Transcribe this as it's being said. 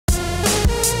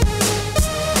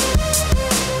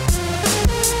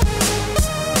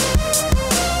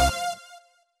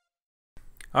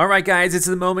Alright guys, it's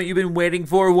the moment you've been waiting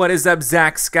for. What is up?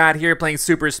 Zack Scott here playing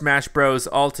Super Smash Bros.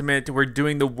 Ultimate. We're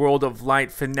doing the World of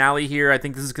Light finale here. I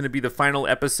think this is going to be the final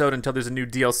episode until there's a new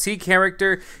DLC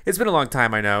character. It's been a long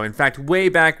time, I know. In fact, way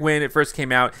back when it first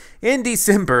came out in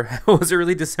December. Was it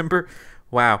really December?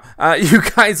 Wow. You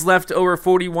guys left over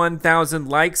 41,000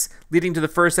 likes, leading to the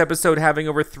first episode having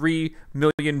over 3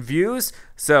 million views.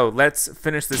 So let's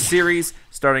finish the series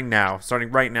starting now.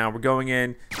 Starting right now. We're going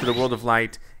in to the World of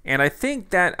Light. And I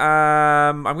think that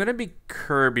I'm gonna be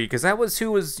Kirby, because that was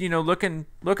who was, you know, looking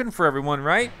for everyone,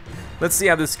 right? Let's see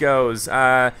how this goes.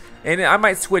 And I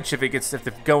might switch if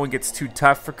the going gets too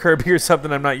tough for Kirby or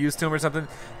something. I'm not used to him or something.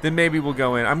 Then maybe we'll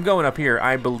go in. I'm going up here,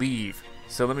 I believe.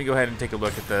 So let me go ahead and take a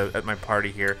look at my party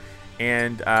here,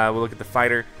 and we'll look at the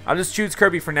fighter. I'll just choose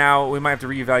Kirby for now. We might have to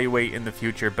reevaluate in the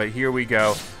future, but here we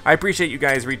go. I appreciate you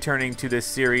guys returning to this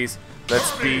series.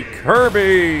 Let's be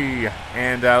Kirby,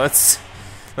 and let's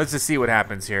just see what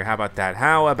happens here. How about that?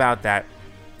 How about that?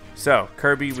 So,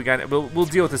 Kirby, we'll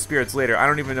deal with the spirits later. I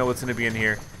don't even know what's going to be in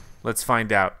here. Let's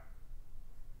find out.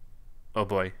 Oh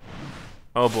boy.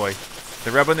 Oh boy.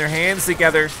 They're rubbing their hands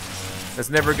together. That's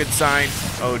never a good sign.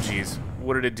 Oh geez.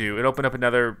 What did it do? It opened up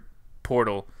another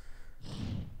portal.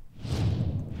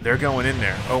 They're going in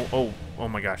there. Oh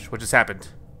my gosh. What just happened?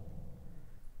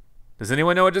 Does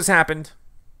anyone know what just happened?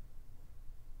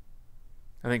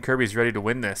 I think Kirby's ready to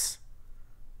win this.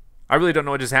 I really don't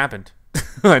know what just happened.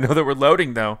 I know that we're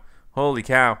loading though. Holy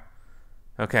cow.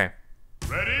 Okay.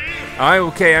 Ready?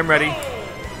 Okay, I'm ready.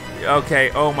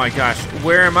 Okay, oh my gosh.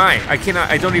 Where am I?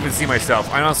 I don't even see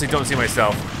myself. I honestly don't see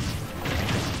myself.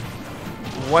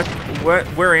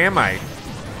 Where am I?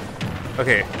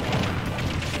 Okay.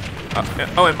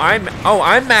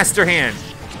 I'm Master Hand.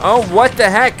 Oh, what the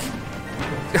heck?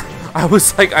 I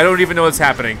was like, I don't even know what's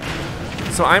happening.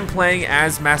 So I'm playing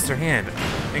as Master Hand.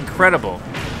 Incredible.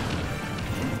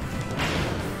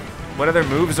 What other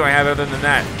moves do I have other than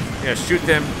that? Yeah, shoot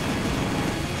them.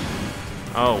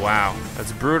 Oh, wow.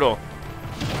 That's brutal.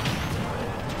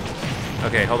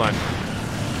 Okay, hold on.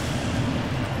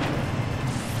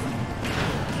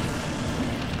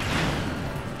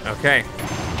 Okay.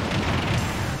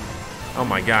 Oh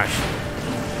my gosh.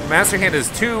 Master Hand is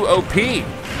too OP. I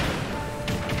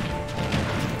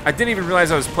didn't even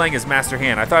realize I was playing as Master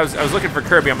Hand. I thought I was looking for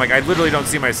Kirby. I'm like, I literally don't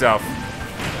see myself.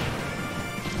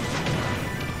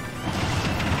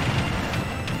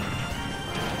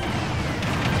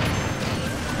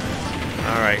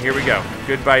 Alright, here we go.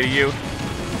 Goodbye to you.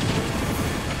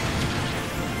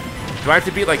 Do I have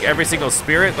to beat like every single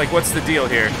spirit? Like, what's the deal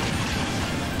here?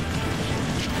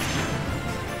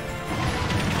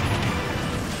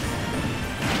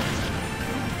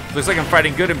 Looks like I'm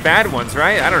fighting good and bad ones,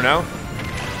 right? I don't know.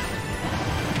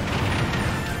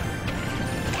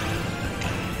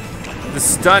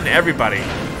 Just stun everybody.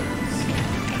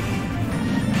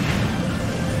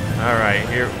 Alright,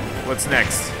 here. What's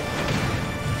next?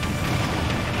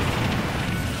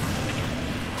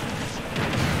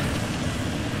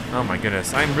 Oh my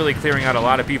goodness, I'm really clearing out a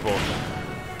lot of people.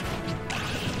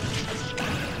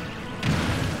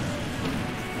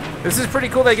 This is pretty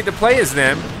cool that I get to play as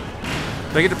them.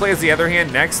 Do I get to play as the other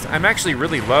hand next? I'm actually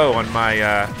really low on my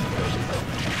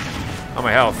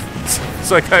health.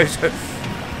 So I kinda should...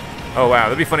 Oh wow,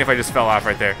 that'd be funny if I just fell off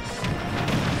right there.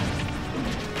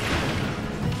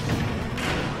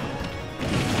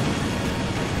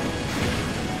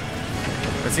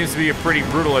 That seems to be a pretty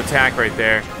brutal attack right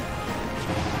there.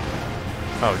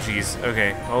 Oh, jeez.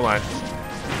 Okay, hold on.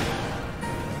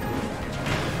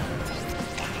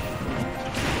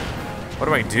 What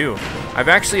do I do? I've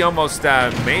actually almost,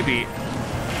 maybe...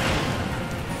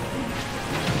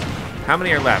 How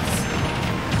many are left?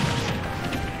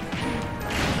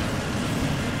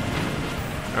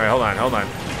 Alright, hold on, hold on.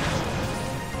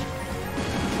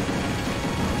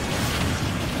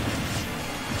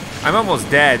 I'm almost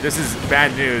dead. This is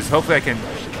bad news. Hopefully I can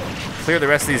clear the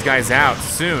rest of these guys out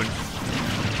soon.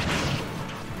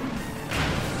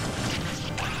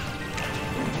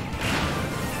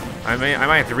 I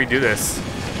might have to redo this.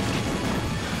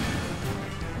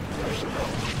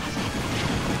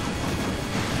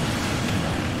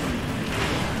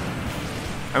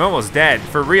 I'm almost dead,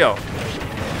 for real.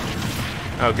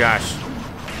 Oh gosh.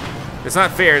 It's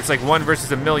not fair, it's like 1 versus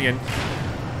a million.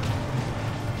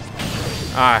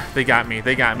 Ah, they got me,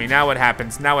 they got me. Now what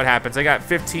happens? Now what happens? I got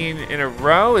 15 in a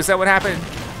row? Is that what happened?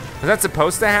 Was that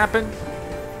supposed to happen?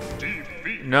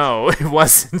 No, it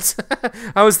wasn't.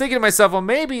 I was thinking to myself, well,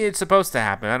 maybe it's supposed to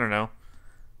happen. I don't know.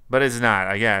 But it's not,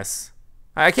 I guess.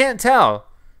 I can't tell.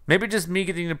 Maybe just me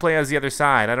getting to play as the other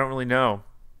side. I don't really know.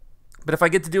 But if I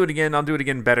get to do it again, I'll do it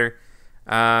again better.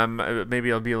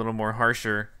 Maybe I'll be a little more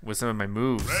harsher with some of my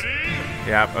moves. Ready?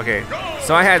 Yeah, okay.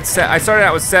 So I started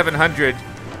out with 700,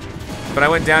 but I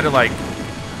went down to like,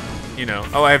 you know,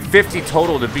 oh, I have 50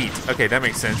 total to beat. Okay, that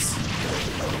makes sense.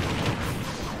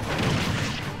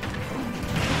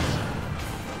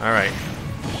 All right.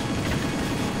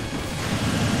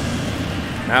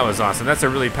 That was awesome. That's a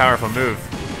really powerful move.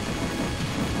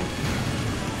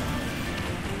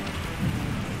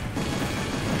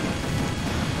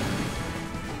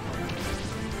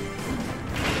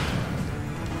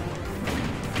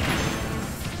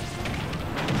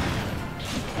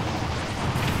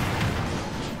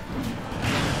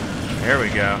 There we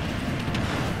go.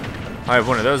 I have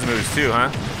one of those moves too, huh?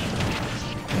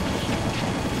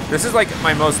 This is like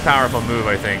my most powerful move,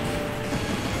 I think.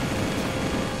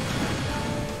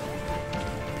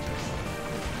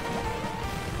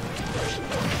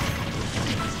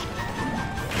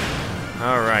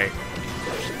 All right.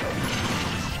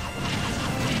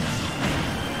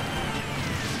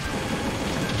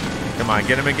 Come on,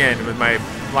 get him again with my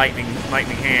lightning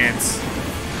hands.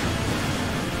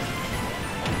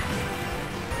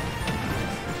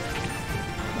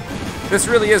 This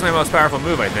really is my most powerful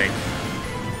move, I think.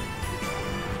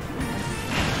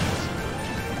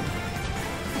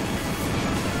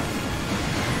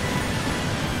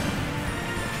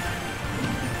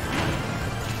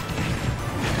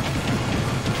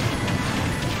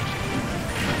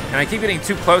 And I keep getting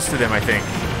too close to them, I think.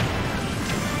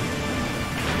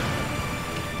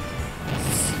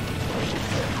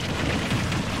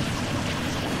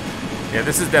 Yeah,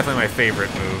 this is definitely my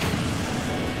favorite move.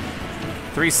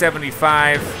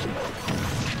 375.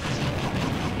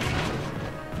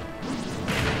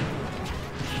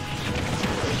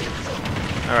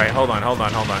 All right, hold on. All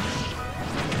right,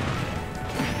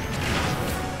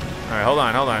 hold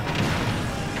on.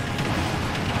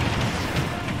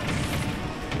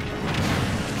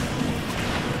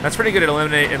 That's pretty good at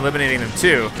eliminating them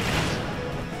too.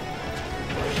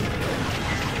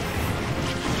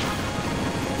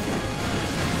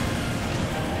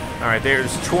 All right,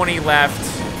 there's 20 left,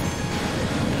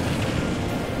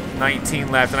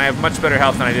 19 left, and I have much better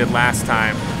health than I did last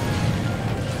time.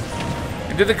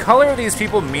 And do the color of these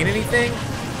people mean anything?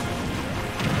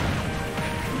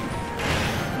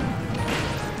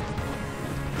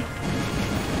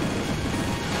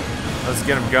 Let's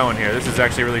get them going here. This is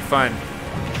actually really fun.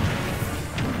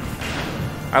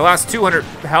 I lost 200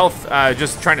 health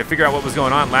just trying to figure out what was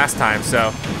going on last time, so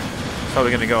it's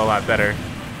probably gonna go a lot better.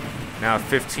 Now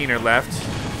 15 are left,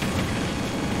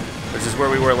 which is where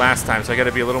we were last time, so I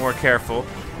gotta be a little more careful.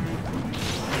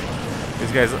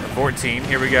 These guys, 14,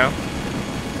 here we go.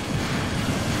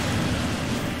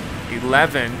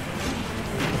 11.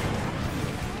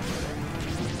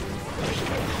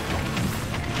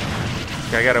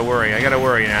 Okay, I gotta worry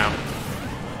now.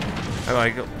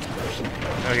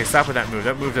 Okay, stop with that move.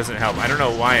 That move doesn't help. I don't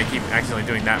know why I keep accidentally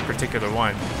doing that particular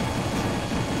one.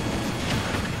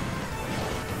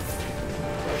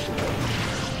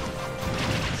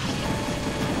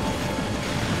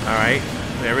 All right,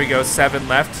 there we go, 7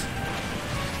 left.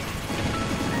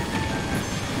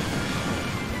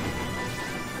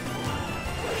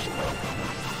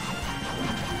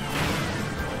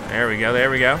 There we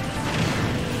go.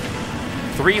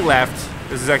 3 left.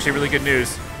 This is actually really good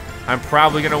news. I'm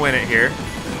probably gonna win it here.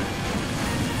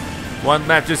 1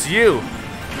 left, just you.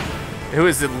 Who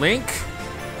is it, Link?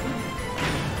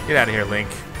 Get out of here, Link.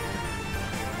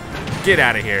 Get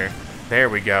out of here. There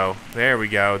we go.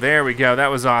 That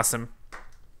was awesome.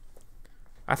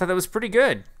 I thought that was pretty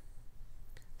good.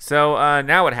 So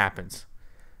now what happens?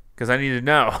 Because I need to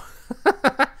know.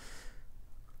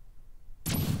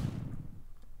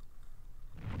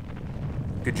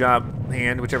 Good job,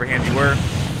 hand, whichever hand you were.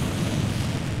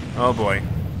 Oh boy.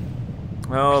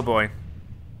 Oh boy.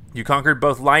 You conquered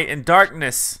both light and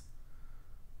darkness.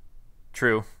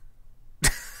 True.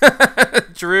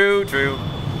 True.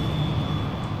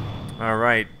 All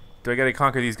right. Do I gotta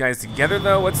conquer these guys together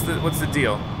though? What's the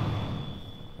deal?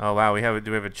 Oh wow,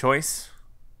 do we have a choice?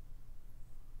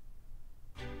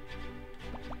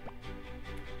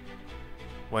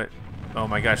 What? Oh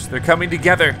my gosh, they're coming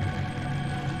together.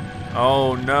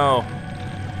 Oh no.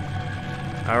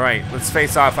 All right, let's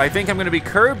face off. I think I'm gonna be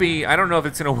Kirby. I don't know if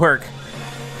it's gonna work.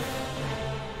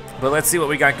 But let's see what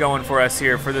we got going for us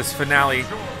here for this finale.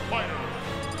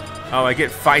 Oh, I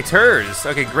get fighters.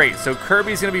 Okay, great. So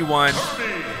Kirby's gonna be 1.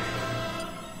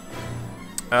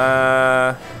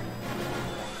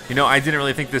 You know, I didn't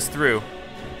really think this through.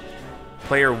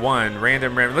 Player 1,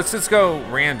 random. Let's just go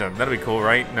random. That'll be cool,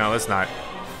 right? No, let's not.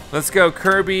 Let's go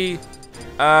Kirby.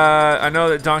 I know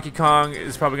that Donkey Kong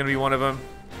is probably gonna be one of them.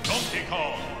 Donkey Kong.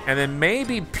 And then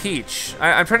maybe Peach.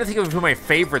 I'm trying to think of who my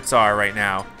favorites are right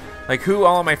now. Like who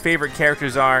all of my favorite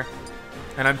characters are.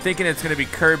 And I'm thinking it's going to be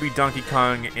Kirby, Donkey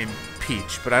Kong, and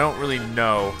Peach. But I don't really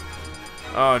know.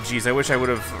 Oh, geez. I wish I would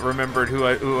have remembered who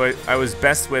I was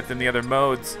best with in the other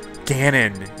modes.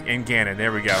 Ganon. And Ganon.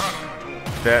 There we go.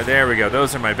 There we go.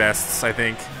 Those are my bests, I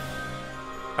think.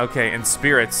 Okay, and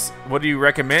spirits. What do you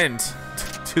recommend?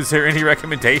 Is there any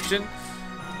recommendation?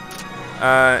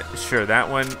 Sure, that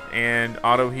one. And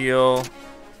auto heal.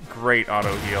 Great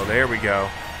auto heal. There we go.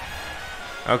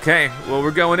 Okay, well,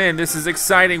 we're going in. This is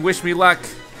exciting. Wish me luck.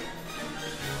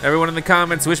 Everyone in the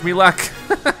comments, wish me luck.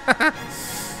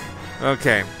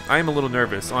 Okay, I'm a little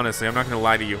nervous, honestly. I'm not going to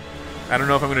lie to you. I don't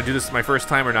know if I'm going to do this my first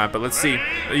time or not, but let's see.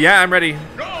 Yeah, I'm ready.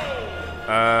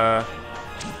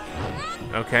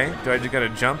 Okay, do I just got to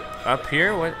jump up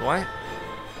here? What?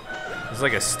 It's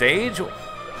like a stage?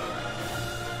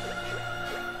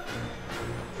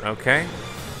 Okay.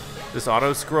 This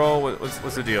auto scroll,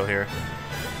 what's the deal here?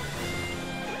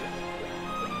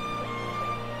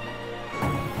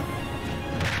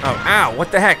 Oh, ow,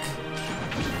 what the heck?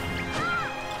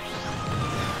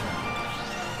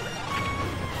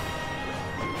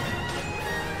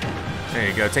 There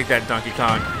you go, take that, Donkey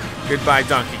Kong. Goodbye,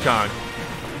 Donkey Kong.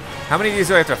 How many of these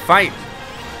do I have to fight?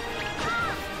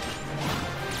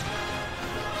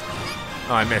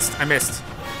 Oh, I missed.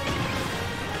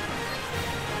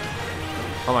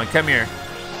 Hold on, come here.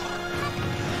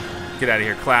 Get out of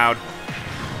here, Cloud.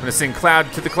 I'm gonna sing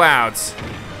Cloud to the clouds.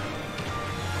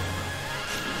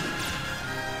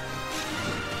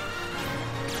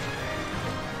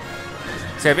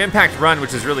 So I have Impact Run,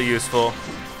 which is really useful.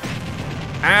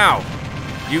 Ow!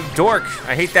 You dork!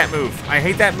 I hate that move. I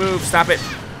hate that move. Stop it.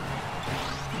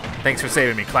 Thanks for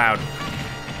saving me, Cloud.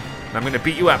 I'm gonna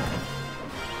beat you up.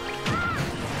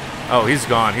 Oh, he's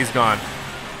gone. He's gone.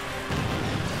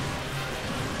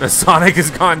 The Sonic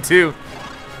is gone too.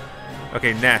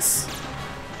 Okay, Ness.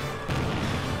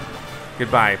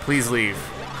 Goodbye. Please leave.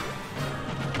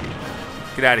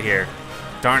 Get out of here.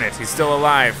 Darn it, he's still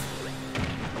alive.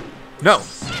 No.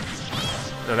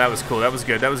 No, that was cool. That was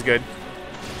good. That was good.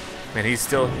 Man, he's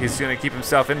gonna keep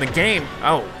himself in the game.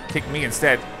 Oh, kick me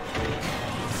instead.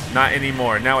 Not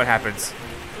anymore. Now what happens?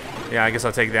 Yeah, I guess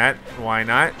I'll take that. Why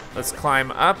not? Let's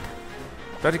climb up.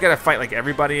 Do I gotta fight like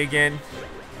everybody again?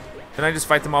 Can I just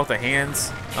fight them all with the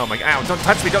hands? Oh my god, ow, don't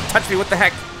touch me, don't touch me, what the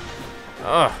heck?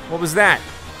 Ugh, what was that?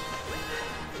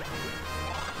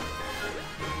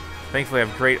 Thankfully I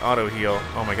have great auto heal.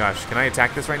 Oh my gosh, can I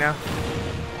attack this right now?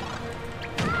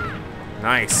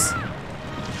 Nice.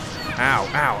 Ow,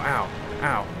 ow, ow,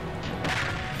 ow.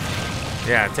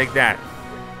 Yeah, take that.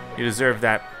 You deserve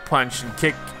that punch and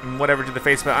kick and whatever to the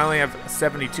face, but I only have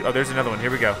 72. Oh, there's another one,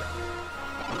 here we go.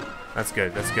 That's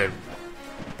good, that's good.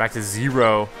 Back to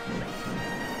 0.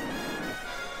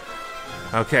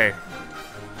 Okay.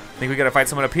 Think we gotta fight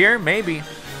someone up here? Maybe.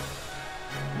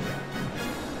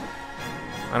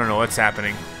 I don't know what's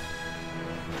happening.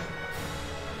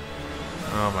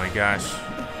 Oh my gosh.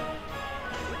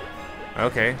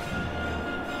 Okay.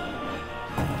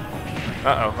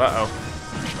 Uh-oh, uh-oh.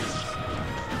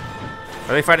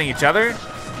 Are they fighting each other?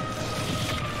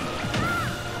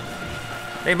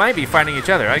 They might be fighting each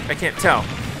other. I can't tell.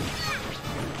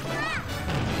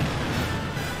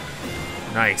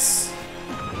 Nice.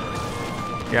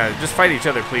 Yeah, just fight each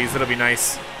other, please. That'll be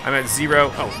nice. I'm at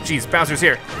 0. Oh, jeez, Bowser's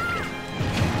here.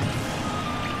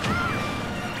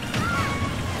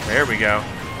 There we go.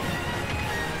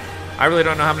 I really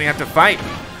don't know how many I have to fight.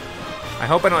 I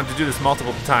hope I don't have to do this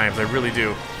multiple times. I really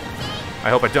do. I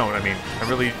hope I don't. I mean, I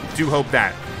really do hope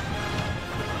that.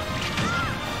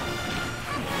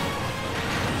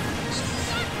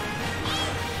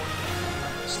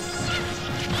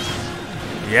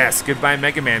 Yes, goodbye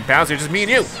Mega Man. Bowser, just me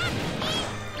and you.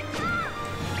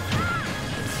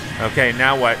 Okay,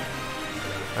 now what?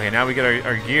 Okay, now we get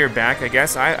our gear back, I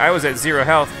guess. I was at 0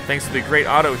 health thanks to the great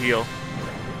auto heal.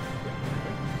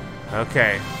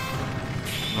 Okay.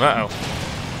 Uh-oh.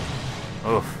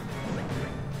 Oof.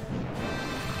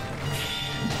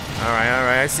 Alright,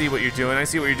 I see what you're doing. I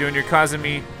see what you're doing. You're causing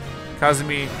me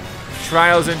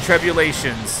trials and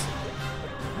tribulations.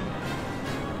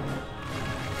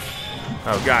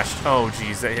 Oh gosh. Oh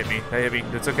geez, that hit me. That hit me.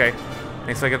 That's okay.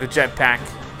 Thanks, I got the jetpack.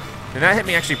 And that hit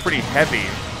me actually pretty heavy,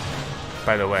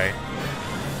 by the way.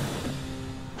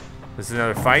 This is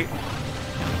another fight.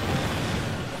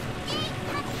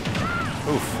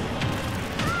 Oof.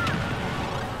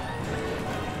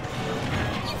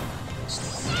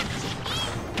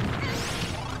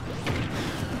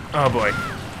 Oh boy.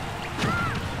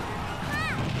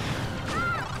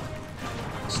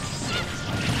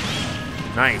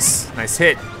 Nice. Nice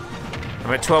hit.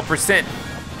 I'm at 12%.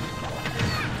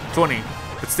 20,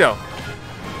 but still.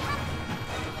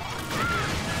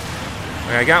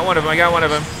 Okay, I got one of them, I got one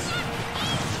of them.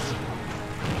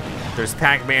 There's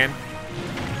Pac-Man.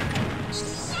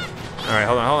 All right,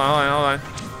 hold on.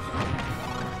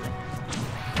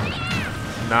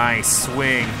 Nice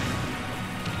swing.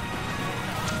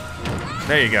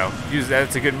 There you go. Use that,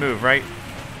 it's a good move, right?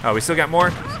 Oh, we still got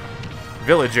more?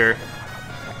 Villager.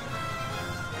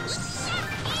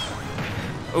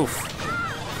 Oof.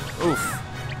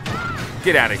 Oof.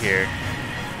 Get out of here.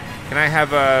 Can I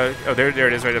have a... Oh, there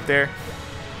it is right up there.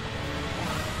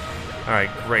 All right,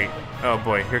 great. Oh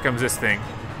boy, here comes this thing.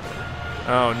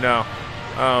 Oh no.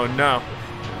 Oh no.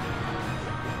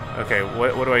 Okay,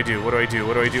 what do I do? What do I do?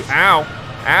 What do I do? Ow!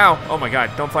 Ow! Oh my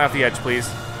god, don't fly off the edge, please.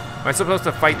 Am I supposed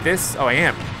to fight this? Oh, I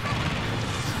am.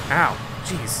 Ow.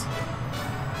 Jeez.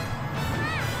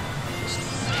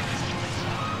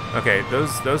 Okay,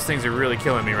 those things are really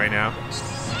killing me right now.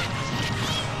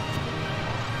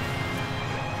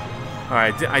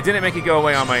 Alright, I didn't make it go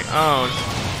away on my own.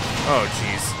 Oh,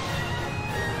 jeez.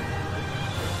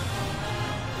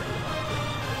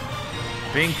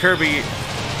 Being Kirby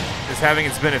is having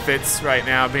its benefits right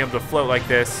now, being able to float like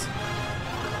this.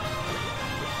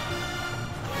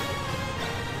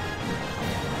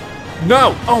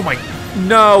 No! Oh my...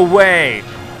 No way!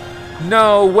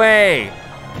 No way!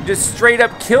 You just straight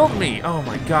up killed me! Oh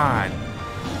my god.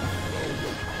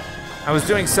 I was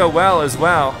doing so well as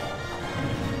well.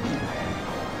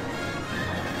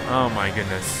 Oh my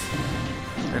goodness.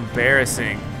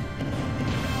 Embarrassing.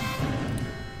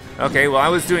 Okay, well I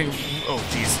was doing... Oh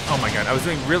jeez. Oh my god. I was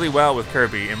doing really well with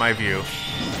Kirby, in my view.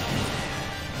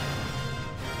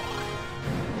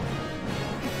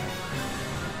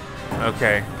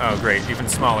 Okay. Oh, great. Even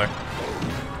smaller.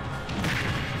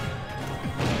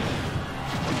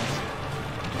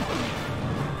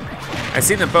 I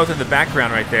see them both in the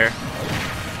background right there.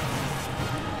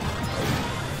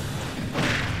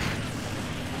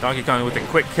 Donkey Kong with the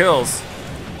quick kills.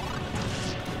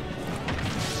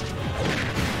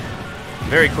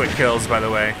 Very quick kills, by the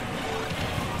way.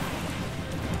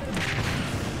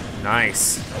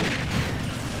 Nice.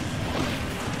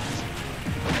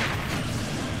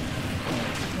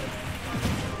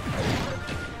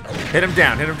 Hit him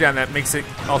down, that makes it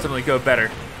ultimately go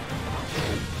better.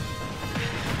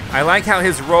 I like how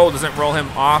his roll doesn't roll him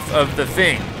off of the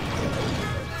thing.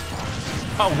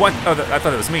 Oh, what? Oh, I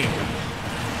thought it was me.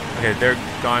 Okay, they're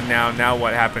gone now. Now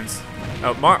what happens?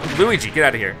 Oh, Luigi, get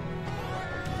out of here.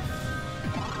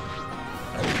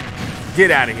 Get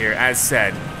out of here, as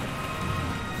said.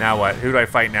 Now what? Who do I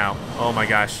fight now? Oh my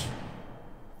gosh.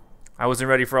 I wasn't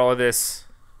ready for all of this.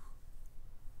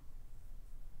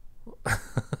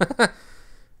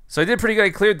 So I did pretty good. I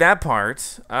cleared that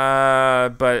part,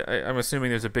 but I'm assuming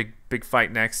there's a big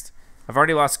fight next. I've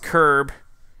already lost Curb.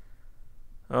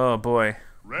 Oh boy.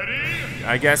 Ready?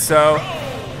 I guess so.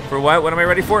 For what? What am I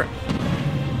ready for?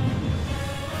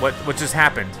 What just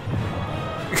happened?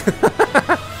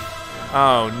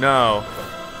 Oh no.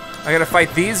 I gotta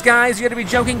fight these guys? You gotta be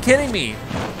joking, kidding me.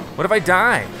 What if I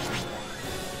die?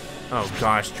 Oh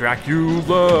gosh,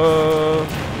 Dracula. Ow,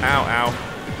 ow.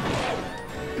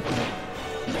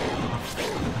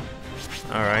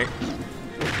 All right.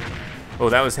 Oh,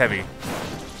 that was heavy.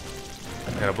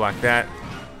 I gotta block that.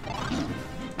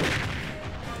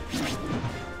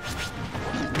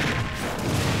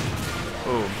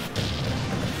 Boom.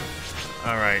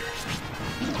 All right.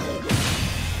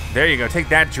 There you go. Take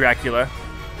that, Dracula.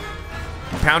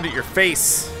 Pound at your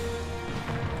face.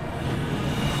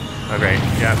 Okay.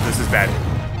 Yeah, this is bad.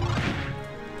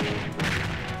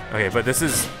 Okay, but this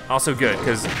is also good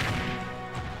because.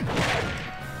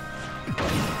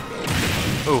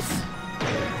 Oof.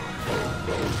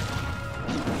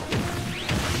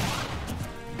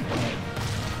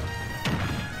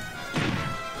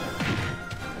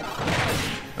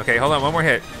 Okay, hold on, one more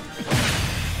hit.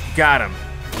 Got him.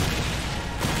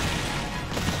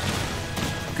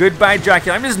 Goodbye,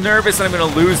 Dracula. I'm just nervous that I'm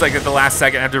gonna lose like at the last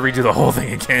second. I have to redo the whole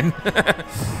thing again.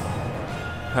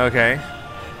 Okay.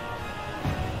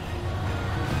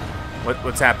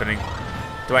 What's happening?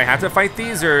 Do I have to fight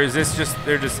these, or is this just,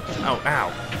 they're just, oh,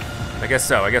 ow. I guess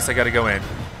so, I guess I gotta go in.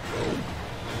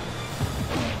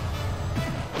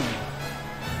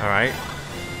 All right.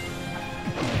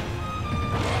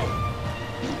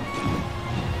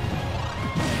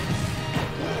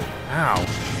 Ow.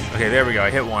 Okay, there we go, I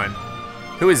hit one.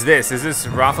 Who is this? Is this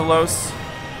Rathalos?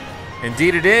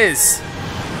 Indeed it is.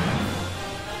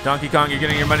 Donkey Kong, you're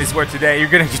getting your money's worth today. You're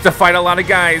gonna get to fight a lot of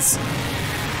guys.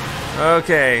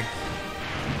 Okay.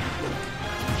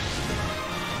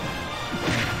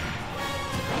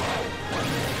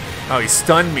 Oh, he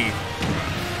stunned me.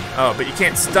 Oh, but you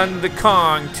can't stun the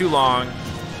Kong too long.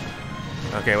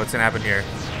 Okay, what's gonna happen here?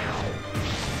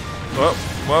 Whoa,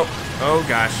 whoa, oh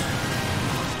gosh.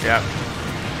 Yep.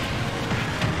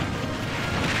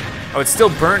 Oh, it's still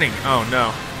burning. Oh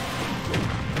no.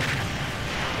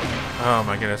 Oh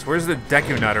my goodness. Where's the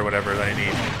Deku Nut or whatever that I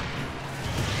need?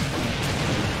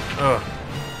 Ugh.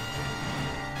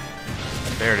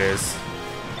 There it is.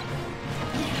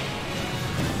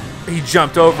 He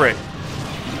jumped over it.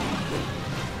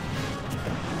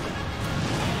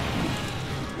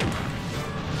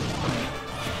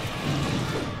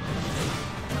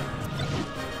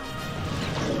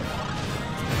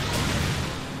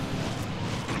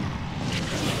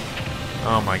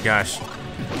 Oh my gosh.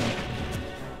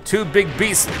 Two big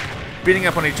beasts beating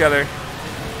up on each other.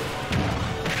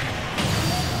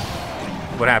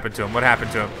 What happened to him? What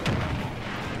happened to him?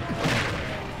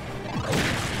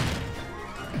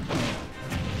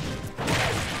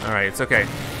 All right, it's okay.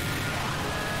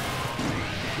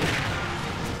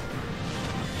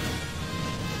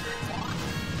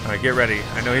 All right, get ready.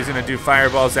 I know he's gonna do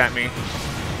fireballs at me.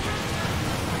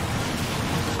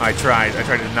 I tried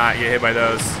to not get hit by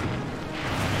those.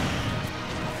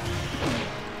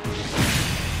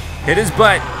 Hit his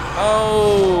butt.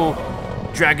 Oh,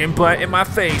 dragon butt in my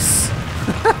face.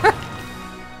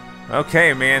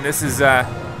 Okay, man, this is, yeah,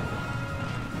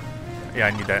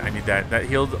 I need that. That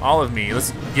healed all of me.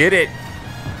 Let's get it.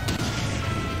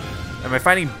 Am I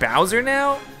fighting Bowser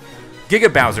now?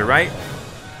 Giga Bowser, right?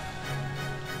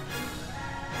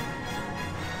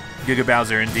 Giga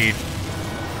Bowser, indeed.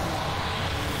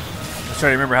 Let's try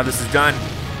to remember how this is done.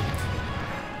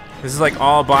 This is like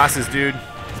all bosses, dude.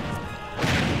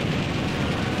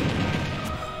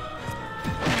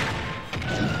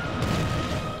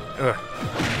 Ugh.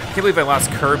 I can't believe I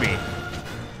lost Kirby.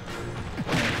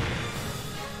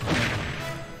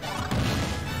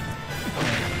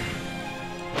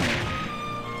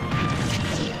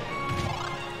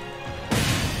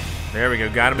 There we go,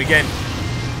 got him again.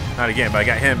 Not again, but I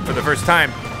got him for the first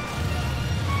time.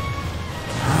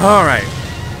 All right.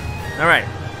 All right.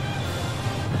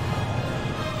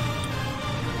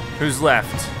 Who's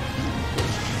left?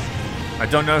 I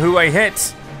don't know who I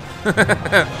hit.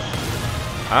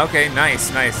 Okay,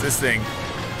 nice, nice. This thing.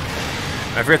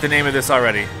 I forget the name of this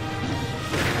already.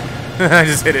 I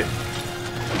just hit it.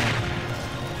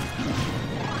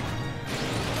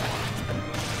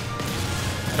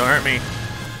 Don't hurt me.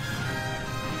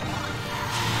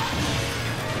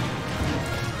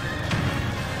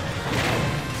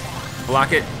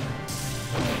 Block it.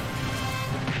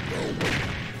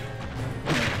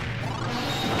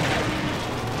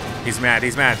 He's mad,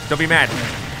 he's mad. Don't be mad.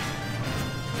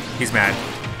 He's mad.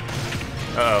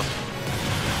 Uh-oh.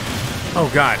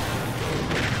 Oh, God.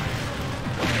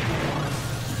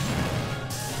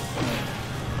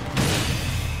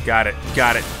 Got it,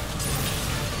 got it.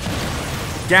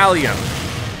 Gallium.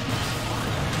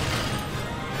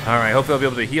 All right, hopefully I'll be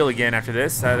able to heal again after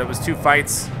this. That was 2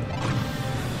 fights.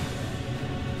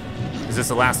 Is this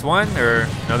the last one, or?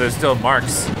 No, there's still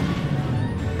Marks.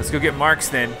 Let's go get Marks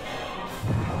then.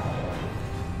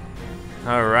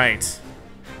 All right.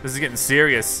 This is getting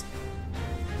serious.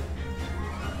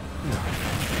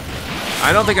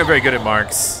 I don't think I'm very good at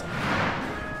Marks.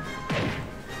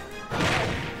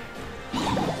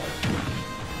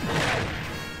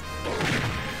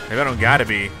 Maybe I don't gotta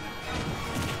be.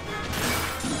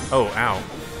 Oh, ow.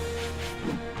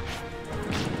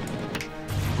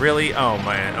 Really? Oh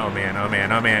man, oh man, oh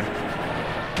man, oh man.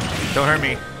 Don't hurt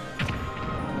me.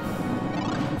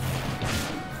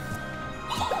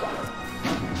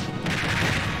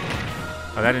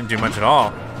 Oh, that didn't do much at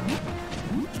all.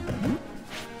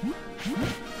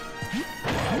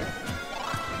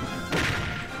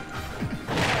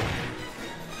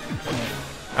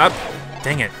 Up.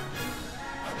 Dang it.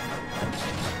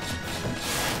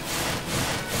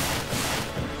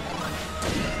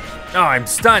 Oh, I'm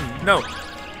stunned. No.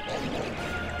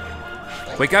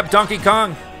 Wake up, Donkey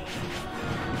Kong.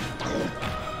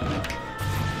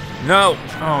 No.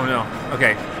 Oh, no.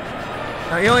 Okay.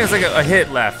 He only has like a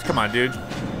hit left. Come on, dude.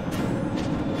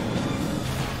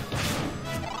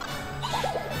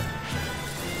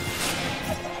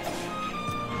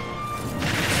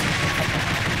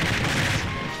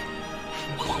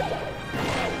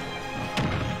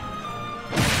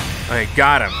 Okay,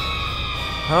 got him.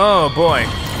 Oh, boy.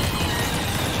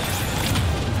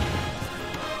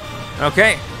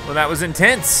 Okay, well that was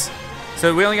intense.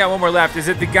 So we only got one more left. Is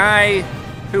it the guy?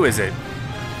 Who is it?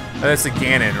 Oh, that's the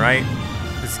Ganon, right?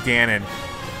 It's Ganon.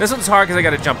 This one's hard because I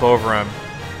got to jump over him.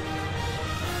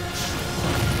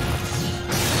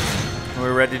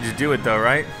 We're ready to do it though,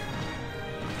 right?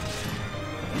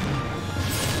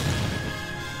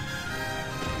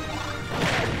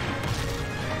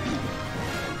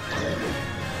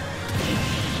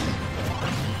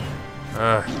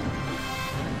 Ugh.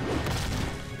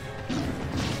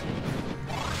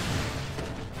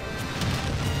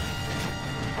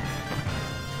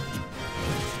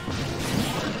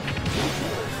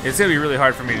 It's gonna be really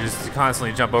hard for me to just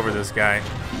constantly jump over this guy.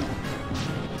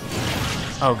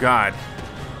 Oh God.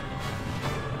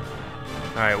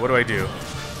 Alright, what do I do?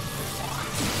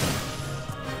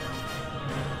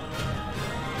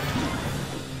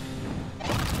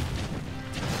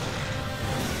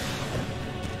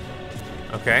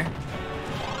 Okay.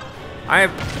 I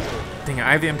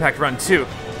have the impact run too.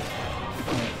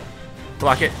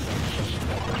 Block it.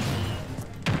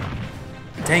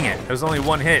 Dang it, there was only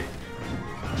one hit.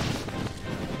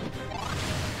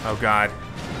 Oh God.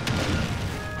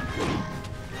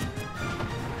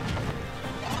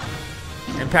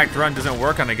 Impact run doesn't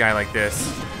work on a guy like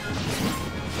this.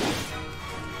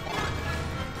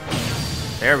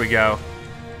 There we go.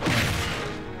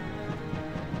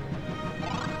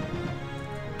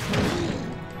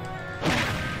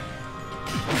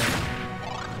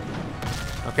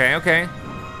 Okay, okay.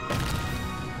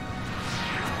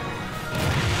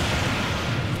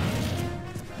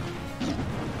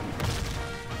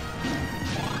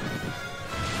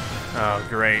 Oh,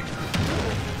 great.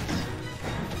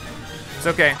 It's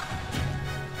okay.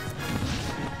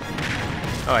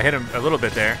 Oh, I hit him a little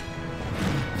bit there.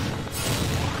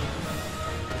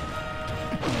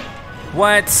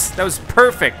 What? That was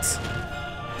perfect.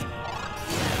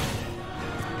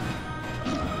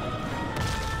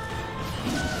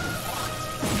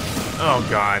 Oh,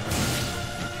 God.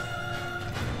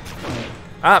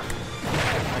 Up.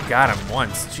 I got him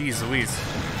once. Jeez Louise.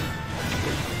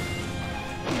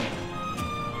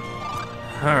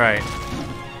 All right.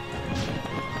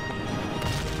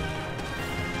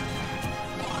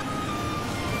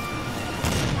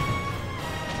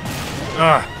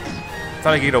 Ugh.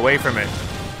 Thought I could get away from it.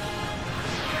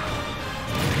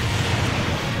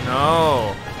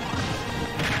 No.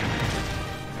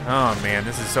 Oh man,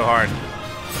 this is so hard.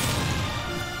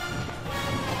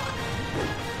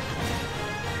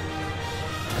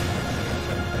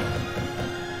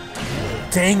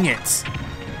 Dang it.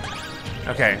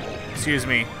 Okay, excuse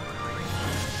me.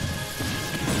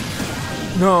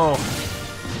 No.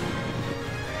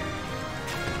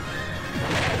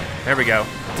 There we go.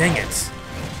 Dang it.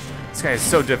 This guy is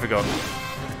so difficult.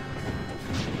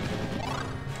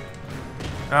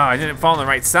 Oh, I didn't fall on the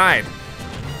right side.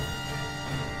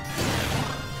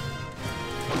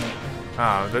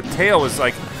 Oh, the tail was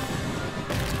like...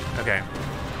 Okay.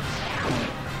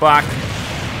 Block.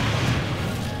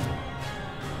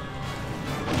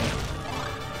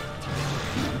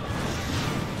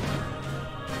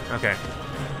 Okay.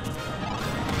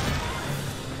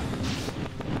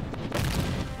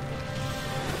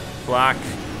 Block.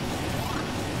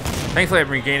 Thankfully, I'm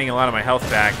regaining a lot of my health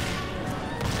back.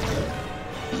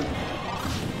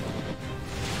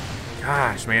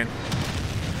 Gosh, man.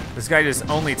 This guy just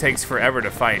only takes forever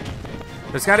to fight.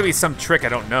 There's got to be some trick I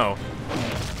don't know.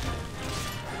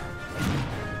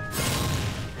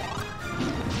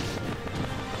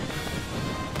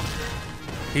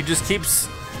 He just keeps...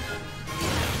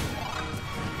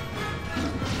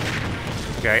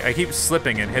 Okay, I keep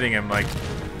slipping and hitting him like...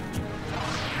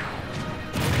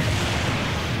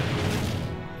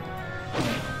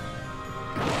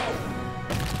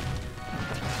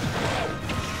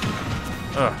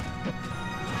 Ugh.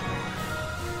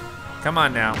 Come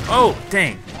on now. Oh,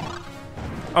 dang.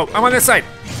 Oh, I'm on this side.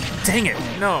 Dang it.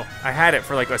 No, I had it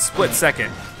for like a split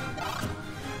second.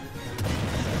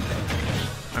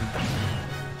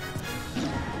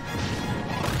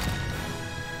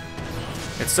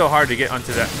 It's so hard to get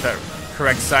onto that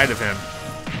correct side of him.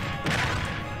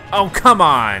 Oh, come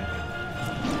on.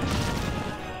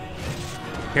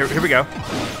 Here we go.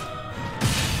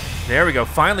 There we go.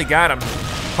 Finally got him.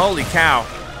 Holy cow.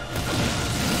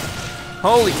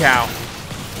 Holy cow.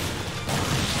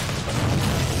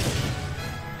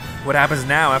 What happens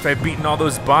now after I've beaten all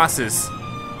those bosses?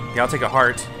 Yeah, I'll take a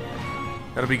heart.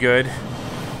 That'll be good.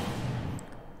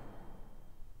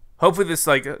 Hopefully this,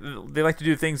 like, they like to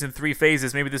do things in 3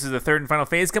 phases. Maybe this is the 3rd and final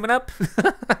phase coming up?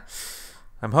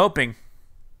 I'm hoping.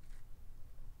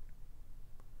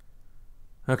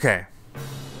 Okay.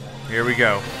 Here we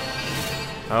go.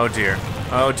 Oh dear.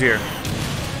 Oh dear.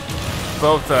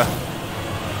 Both,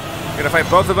 gonna fight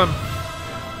both of them.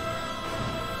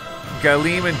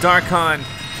 Galim and Darkon.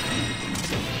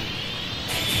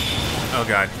 Oh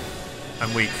god.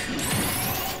 I'm weak.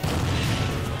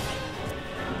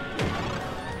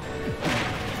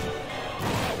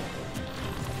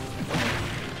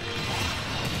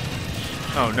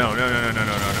 Oh no, no, no, no, no, no,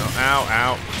 no, no. Ow,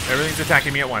 ow. Everything's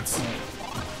attacking me at once.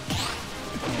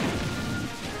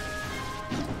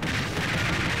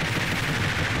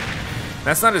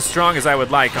 That's not as strong as I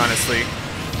would like, honestly.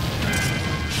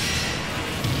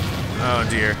 Oh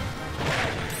dear.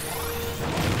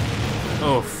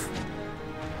 Oof.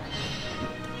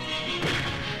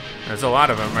 There's a lot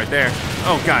of them right there.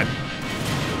 Oh god.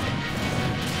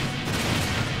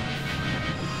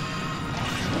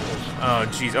 Oh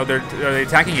jeez. Oh, are they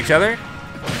attacking each other?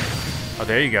 Oh,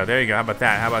 there you go. There you go. How about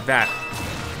that? How about that?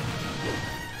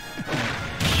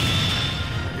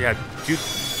 Yeah.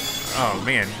 Oh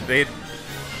man. Did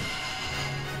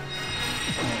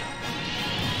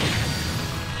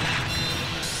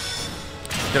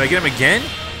I get him again?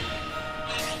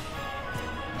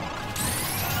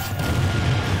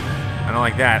 I don't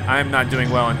like that. I'm not doing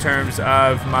well in terms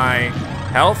of my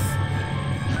health.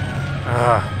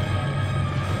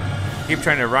 Keep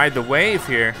trying to ride the wave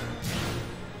here.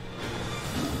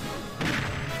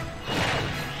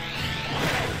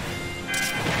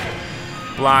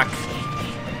 Block.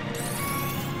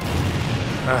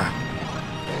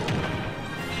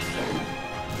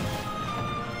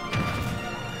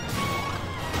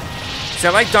 See,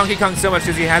 I like Donkey Kong so much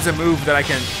because he has a move that I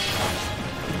can...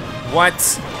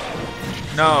 What?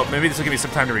 No, maybe this will give me some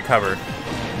time to recover.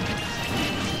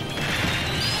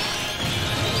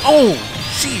 Oh,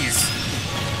 jeez.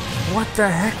 What the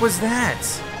heck was that?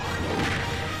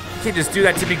 You can't just do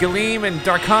that to me, Galeem and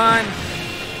Darkhan.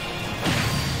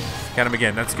 Got him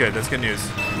again. That's good. That's good news.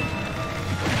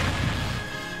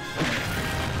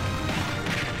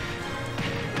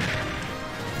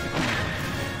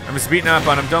 I'm just beating up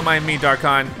on him. Don't mind me,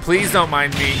 Darkhan. Please don't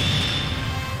mind me.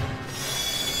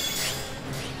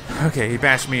 Okay, he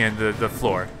bashed me into the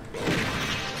floor.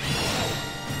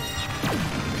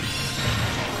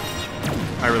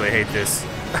 I really hate this.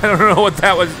 I don't know what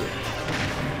that was.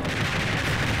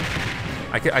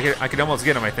 I could almost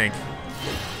get him, I think.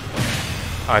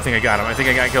 Oh, I think I got him. I think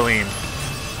I got Galeem.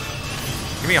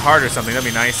 Give me a heart or something. That'd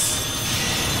be nice.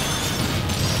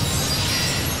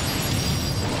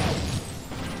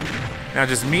 Now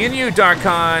just me and you,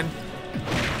 Darkhan.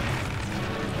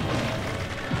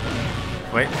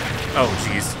 Wait. Oh,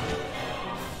 jeez.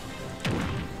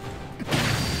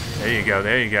 There you go.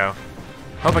 There you go.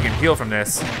 Hope I can heal from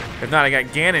this. If not, I got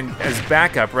Ganon as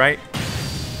backup, right?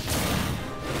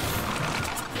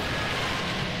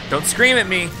 Don't scream at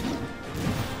me.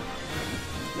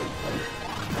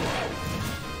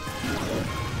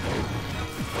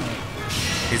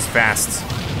 He's fast.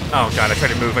 Oh god, I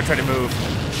tried to move. I tried to move.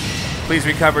 Please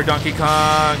recover, Donkey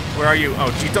Kong. Where are you? Oh,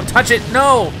 geez, don't touch it.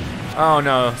 No. Oh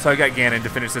no. So I got Ganon to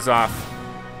finish this off.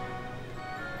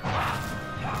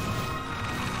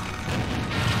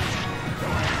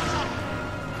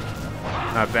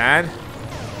 Not bad.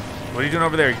 What are you doing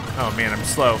over there? Oh man, I'm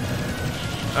slow.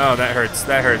 Oh, that hurts.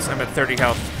 That hurts. I'm at 30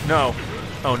 health. No.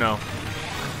 Oh no.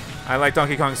 I like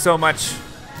Donkey Kong so much.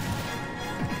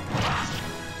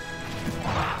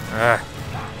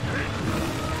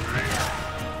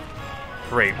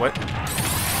 Great, what?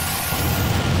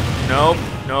 Nope,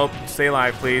 nope. Stay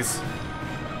alive, please.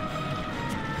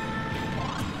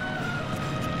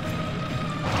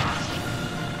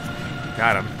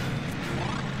 Got him.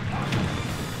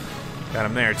 Got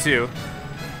him there, too.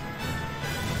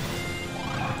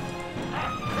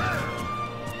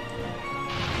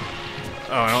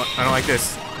 Oh, I don't like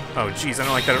this. Oh, jeez, I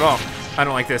don't like that at all. I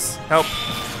don't like this. Help.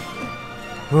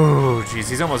 Oh, jeez,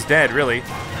 he's almost dead, really.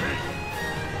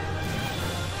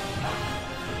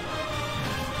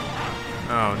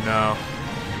 Oh, no.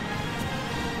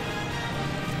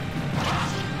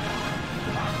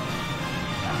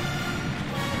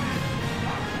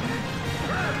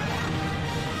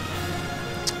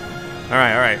 All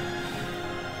right, all right.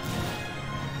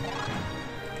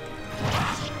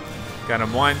 Got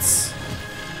him once.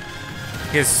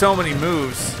 He has so many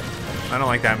moves. I don't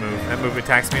like that move. That move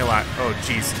attacks me a lot. Oh,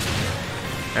 jeez.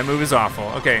 That move is awful.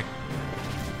 Okay.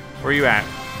 Where are you at?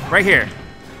 Right here.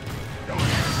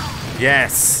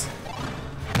 Yes.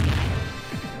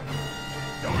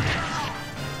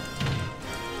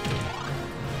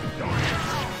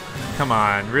 Come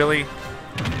on, really?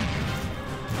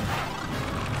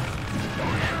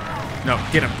 No,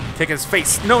 get him. Kick his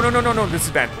face. No, no, no, no, no. This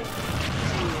is bad.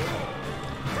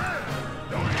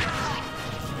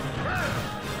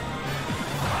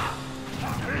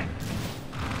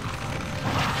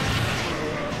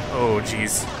 Oh,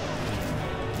 jeez.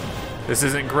 This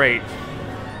isn't great.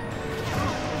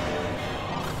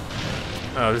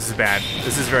 Oh, this is bad.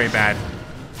 This is very bad.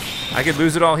 I could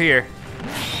lose it all here.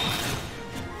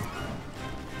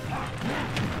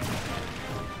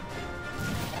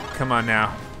 Come on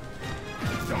now.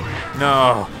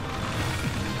 No.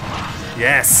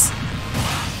 Yes.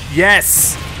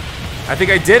 Yes. I think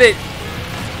I did it.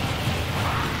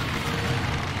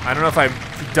 I don't know if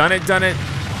I've done it.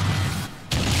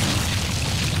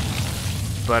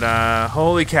 But,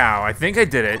 holy cow, I think I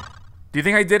did it. Do you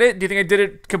think I did it? Do you think I did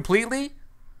it completely?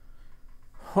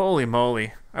 Holy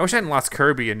moly. I wish I hadn't lost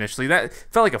Kirby initially. That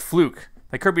felt like a fluke.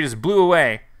 Like Kirby just blew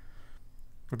away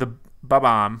with the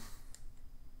ba-bomb.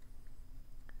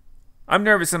 I'm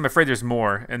nervous. I'm afraid there's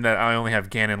more, and that I only have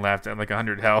Ganon left at like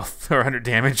 100 health or 100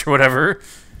 damage or whatever.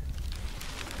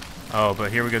 Oh,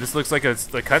 but here we go. This looks like a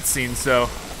cutscene, so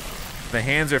the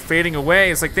hands are fading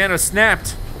away. It's like Thanos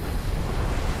snapped.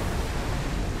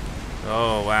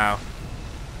 Oh, wow.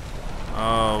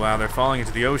 Oh, wow. They're falling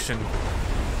into the ocean.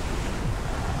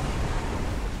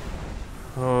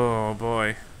 Oh,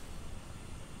 boy.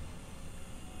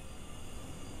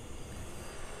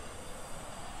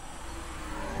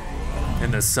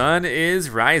 And the sun is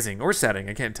rising, or setting,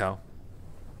 I can't tell.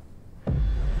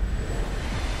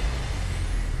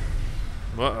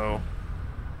 Uh-oh.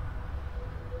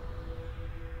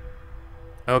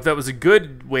 I hope that was a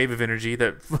good wave of energy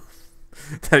that,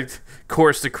 that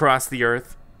coursed across the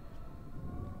earth.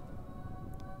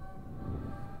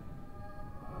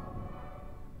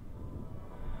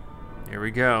 Here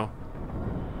we go.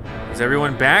 Is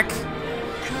everyone back?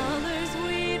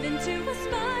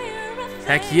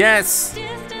 Heck yes!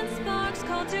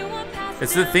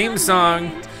 It's the theme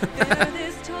song.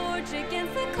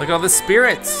 Look at all the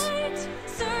spirits.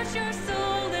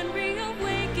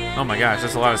 Oh my gosh,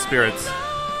 that's a lot of spirits.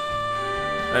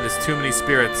 That is too many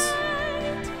spirits.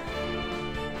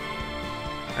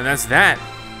 And that's that,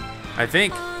 I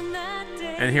think.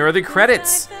 And here are the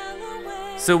credits.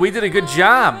 So we did a good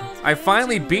job. I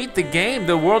finally beat the game,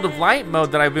 the World of Light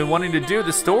mode that I've been wanting to do,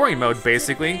 the story mode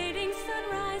basically.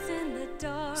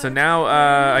 So now,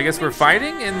 I guess we're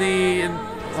fighting in the.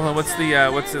 Hold on,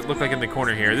 what's it look like in the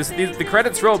corner here? The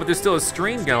credits roll, but there's still a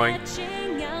screen going.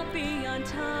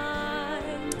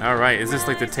 All right, is this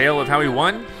like the tale of how he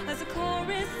won?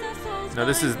 No,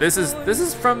 this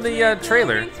is from the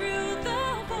trailer.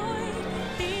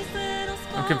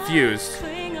 I'm confused.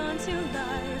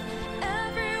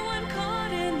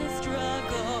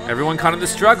 Everyone caught in the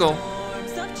struggle.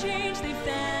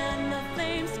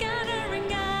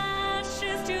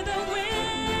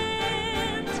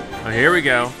 Oh, here we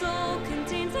go.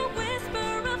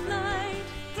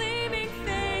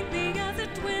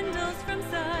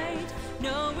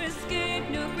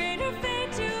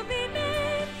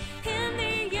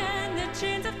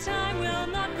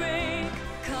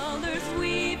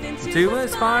 To a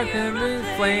sparkling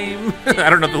flame. I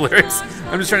don't know the lyrics.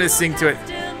 I'm just trying to sing to it.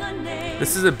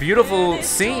 This is a beautiful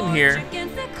scene here.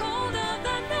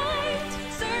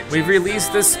 We've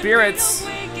released the spirits.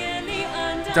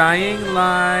 Dying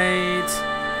light.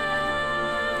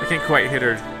 I can't quite hit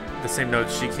her the same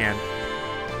notes she can.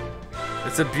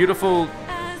 It's a beautiful.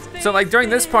 So like during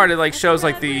this part, it like shows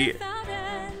like the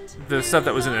stuff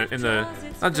that was in the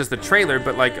not just the trailer,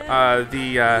 but like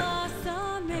the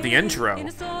intro.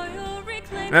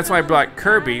 And that's why I brought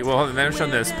Kirby. Well, then I'm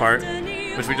showing this part,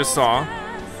 which we just saw.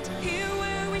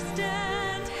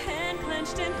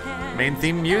 Main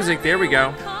theme music. There we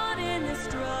go.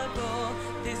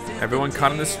 Everyone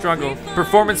caught in the struggle.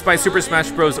 Performance by Super Smash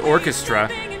Bros. Orchestra.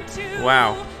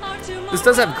 Wow. This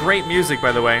does have great music,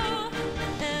 by the way.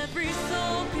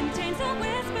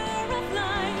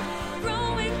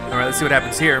 Alright, let's see what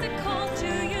happens here.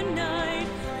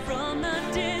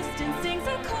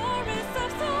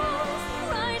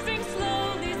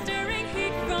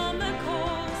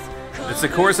 It's the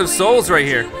chorus of souls right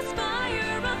here.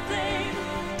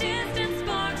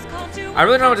 I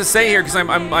really don't know what to say here because I'm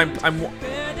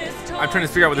trying to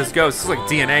figure out what this goes. This is like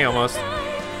DNA almost.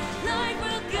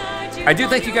 I do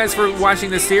thank you guys for watching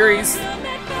this series.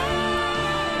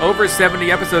 Over 70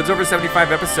 episodes, over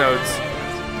 75 episodes.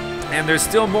 And there's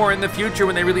still more in the future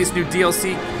when they release new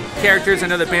DLC characters. I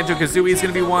know that Banjo-Kazooie is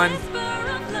going to be one.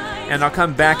 And I'll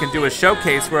come back and do a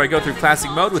showcase where I go through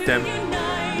classic mode with them.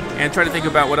 And try to think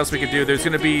about what else we could do. There's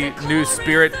going to be new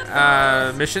spirit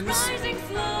missions.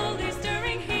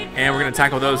 And we're going to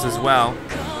tackle those as well.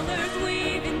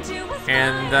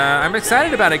 And I'm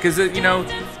excited about it because, you know,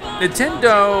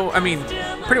 Nintendo, I mean,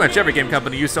 pretty much every game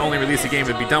company used to only release a game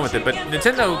and be done with it. But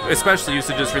Nintendo especially used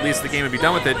to just release the game and be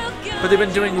done with it. But they've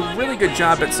been doing a really good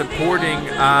job at supporting,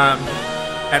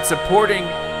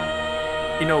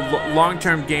 you know,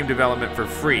 long-term game development for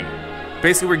free.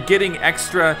 Basically, we're getting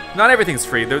extra, not everything's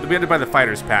free. We had to buy the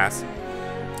Fighter's Pass.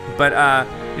 But,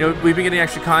 you know, we've been getting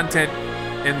extra content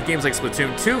in games like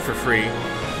Splatoon 2 for free.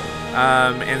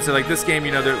 And so like this game,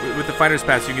 you know, with the Fighter's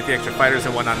Pass, you can get the extra fighters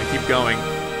and whatnot and keep going.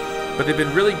 But they've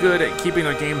been really good at keeping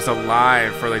their games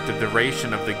alive for like the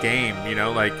duration of the game, you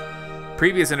know, like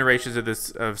previous iterations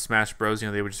of Smash Bros, you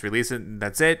know, they would just release it and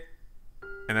that's it.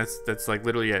 And that's like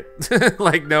literally it.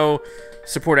 Like no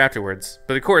support afterwards.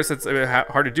 But of course, that's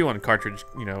hard to do on cartridge,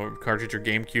 you know, cartridge or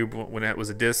GameCube when it was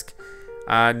a disc.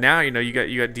 Now, you know, you got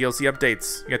DLC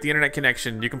updates. You got the internet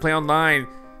connection. You can play online.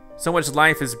 So much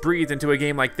life is breathed into a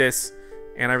game like this,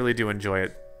 and I really do enjoy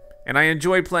it. And I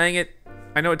enjoy playing it.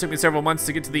 I know it took me several months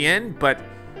to get to the end, but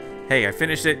hey, I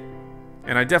finished it,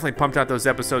 and I definitely pumped out those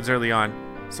episodes early on.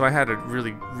 So I had a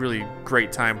really, really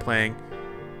great time playing.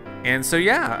 And so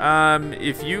yeah,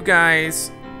 if you guys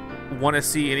want to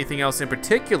see anything else in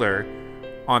particular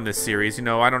on this series, you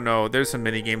know, I don't know, there's some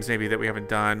mini games maybe that we haven't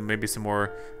done, maybe some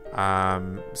more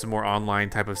online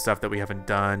type of stuff that we haven't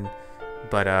done.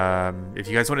 But if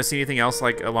you guys want to see anything else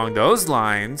like along those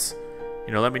lines,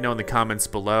 you know, let me know in the comments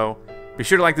below. Be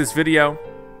sure to like this video.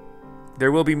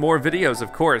 There will be more videos,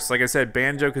 of course. Like I said,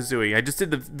 Banjo-Kazooie. I just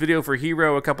did the video for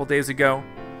Hero a couple days ago,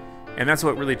 and that's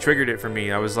what really triggered it for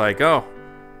me. I was like, oh,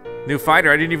 new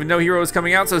fighter. I didn't even know Hero was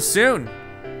coming out so soon.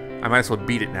 I might as well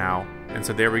beat it now. And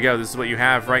so there we go. This is what you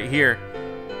have right here.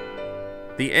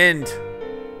 The end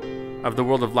of the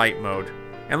World of Light mode.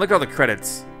 And look at all the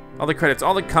credits. All the credits.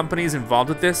 All the companies involved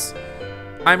with this.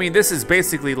 I mean, this is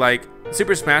basically like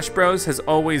Super Smash Bros. Has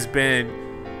always been...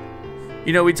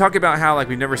 You know, we talk about how like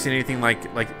we've never seen anything like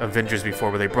Avengers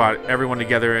before, where they brought everyone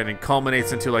together and it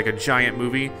culminates into like a giant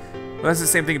movie. Well, that's the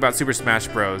same thing about Super Smash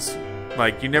Bros.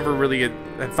 Like, you never really had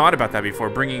thought about that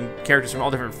before, bringing characters from all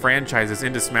different franchises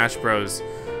into Smash Bros.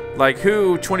 Like,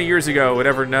 who 20 years ago would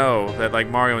ever know that like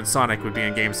Mario and Sonic would be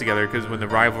in games together? Because when the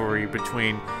rivalry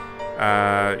between,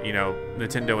 you know,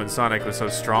 Nintendo and Sonic was so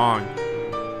strong,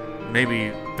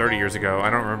 maybe 30 years ago, I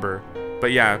don't remember.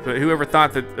 But yeah, but whoever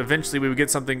thought that eventually we would get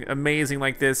something amazing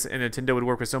like this, and Nintendo would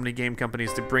work with so many game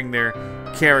companies to bring their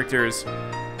characters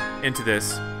into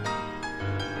this.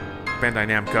 Bandai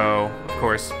Namco, of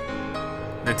course.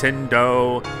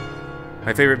 Nintendo,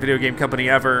 my favorite video game company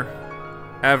ever.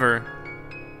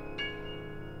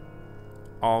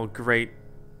 All great.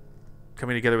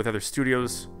 Coming together with other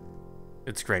studios.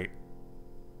 It's great.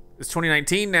 It's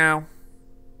 2019 now.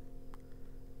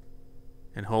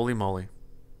 And holy moly.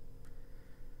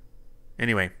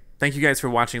 Anyway, thank you guys for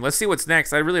watching. Let's see what's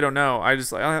next. I really don't know. I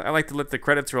like to let the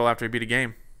credits roll after I beat a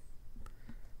game.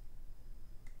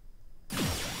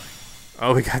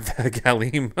 Oh, we got the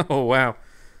Galim. Oh, wow.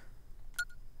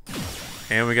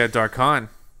 And we got Darkon.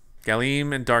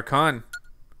 Galim and Darkon.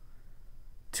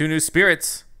 2 new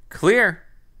spirits. Clear.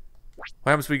 What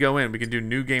happens if we go in? We can do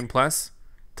New Game Plus.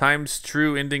 Times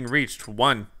true ending reached.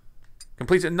 1.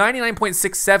 Complete at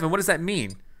 99.67. What does that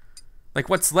mean? Like,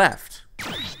 what's left?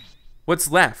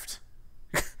 What's left?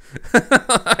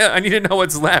 I need to know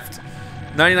what's left.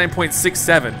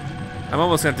 99.67. I'm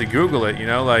almost going to have to Google it, you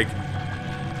know, like,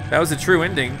 that was a true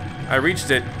ending. I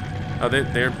reached it. Oh,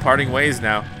 they're parting ways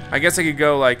now. I guess I could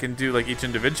go, like, and do, like, each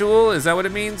individual? Is that what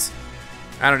it means?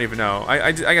 I don't even know.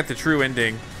 I got the true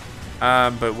ending.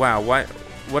 But, wow, what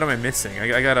am I missing?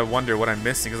 I gotta wonder what I'm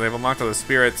missing, because I've unlocked all the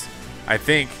spirits, I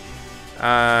think.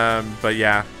 But,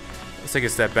 yeah. Let's take a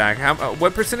step back.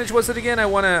 What percentage was it again? I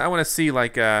wanna see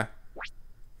like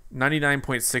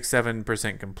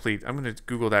 99.67% complete. I'm gonna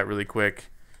Google that really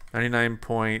quick.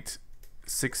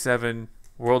 99.67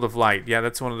 World of Light. Yeah,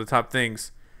 that's one of the top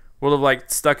things. World of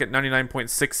Light stuck at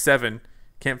 99.67.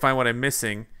 Can't find what I'm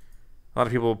missing. A lot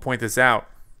of people will point this out.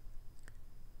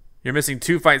 You're missing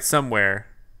 2 fights somewhere.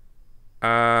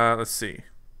 Let's see.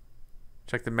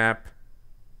 Check the map.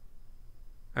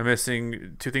 I'm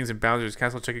missing 2 things in Bowser's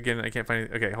Castle. Check again. I can't find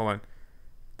it. Okay, hold on.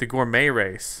 The gourmet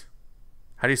race.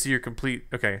 How do you see your complete?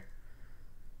 Okay.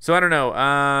 So I don't know.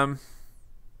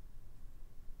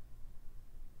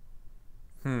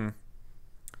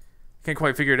 Can't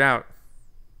quite figure it out.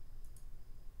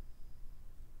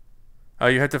 Oh,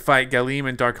 you have to fight Galim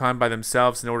and Darkon by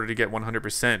themselves in order to get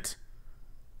 100%.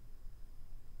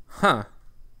 Huh.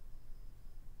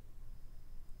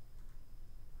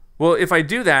 Well, if I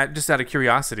do that, just out of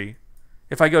curiosity,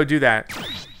 if I go do that,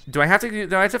 do I have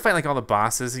to fight like all the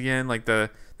bosses again, like the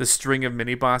string of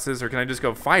mini bosses, or can I just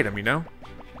go fight them? You know.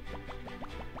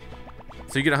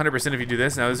 So you get 100% if you do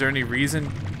this. Now, is there any reason?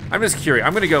 I'm just curious.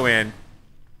 I'm gonna go in.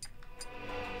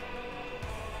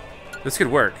 This could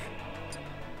work.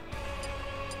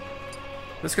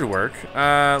 This could work.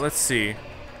 Let's see.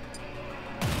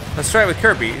 Let's try it with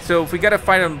Kirby. So if we gotta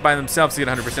fight them by themselves to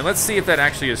get 100%, let's see if that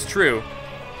actually is true.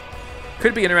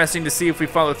 Could be interesting to see if we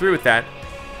follow through with that.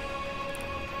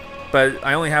 But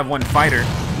I only have 1 fighter.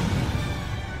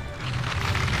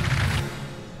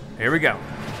 Here we go.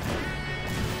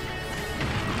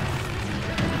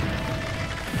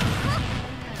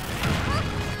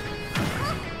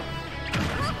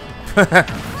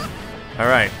 All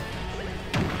right.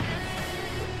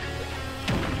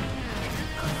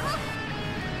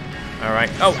 All right.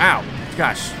 Oh, ow.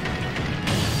 Gosh.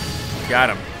 Got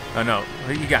him. Oh, no.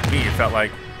 You got me, it felt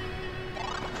like.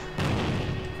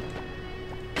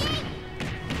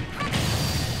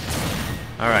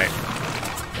 All right.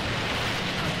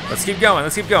 Let's keep going.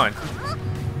 Let's keep going.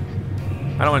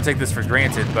 I don't want to take this for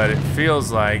granted, but it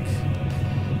feels like...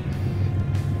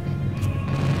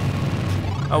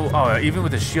 Oh, even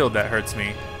with the shield, that hurts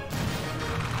me.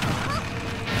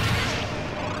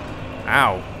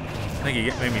 Ow. I think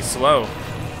he made me slow.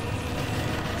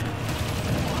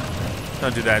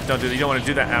 Don't do that. Don't do that. You don't want to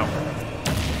do that. Ow.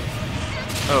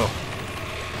 Oh.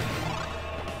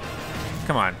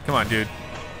 Come on. Come on, dude.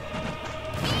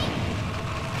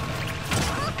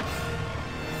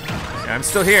 Yeah, I'm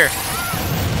still here.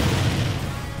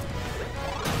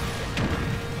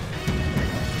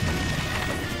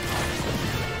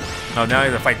 Oh, now I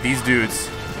have to fight these dudes.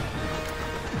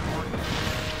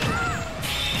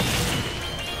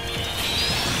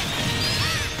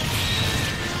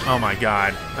 Oh my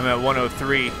god, I'm at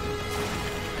 103.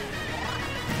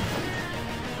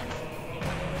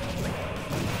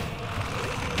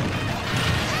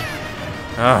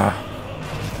 Ugh.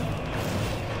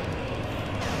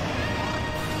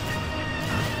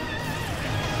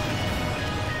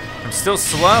 I'm still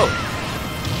slow.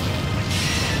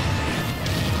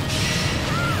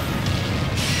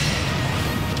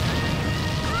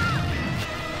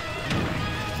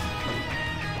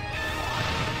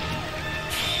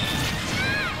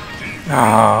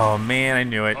 Oh man, I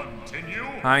knew it.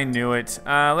 I knew it.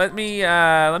 Let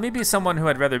me be someone who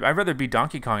I'd rather be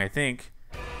Donkey Kong, I think.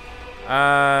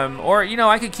 Or you know,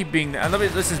 I could keep being.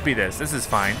 Let's just be this. This is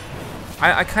fine.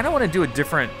 I kind of want to do a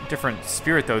different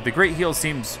spirit though. The Great Heal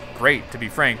seems great, to be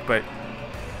frank, but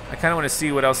I kind of want to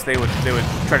see what else they would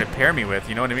try to pair me with.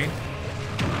 You know what I mean?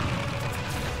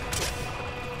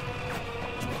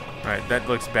 All right, that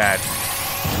looks bad.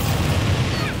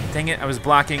 Dang it! I was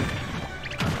blocking.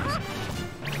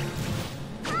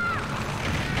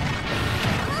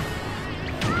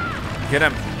 Get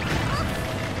him.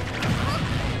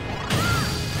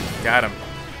 Got him.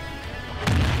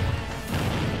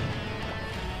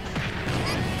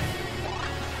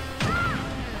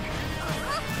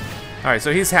 All right,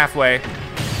 so he's halfway.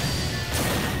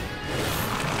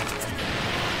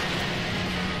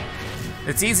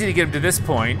 It's easy to get him to this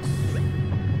point.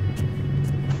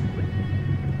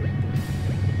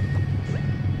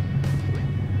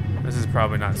 This is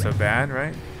probably not so bad,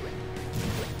 right?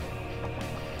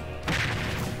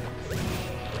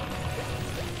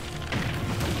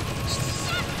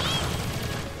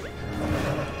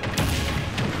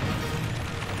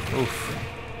 Oof.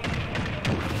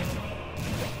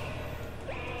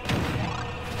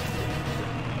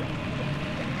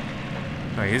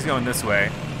 All right, he's going this way.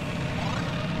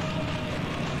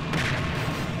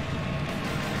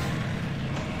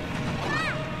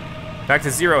 Back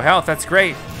to 0 health, that's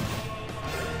great.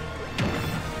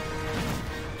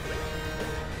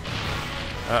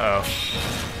 Uh-oh.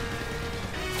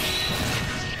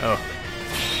 Oh.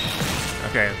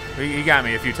 Okay, he got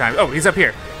me a few times. Oh, he's up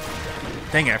here.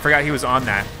 Dang it, I forgot he was on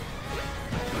that.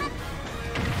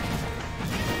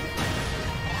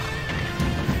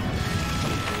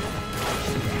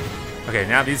 Okay,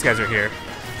 now these guys are here.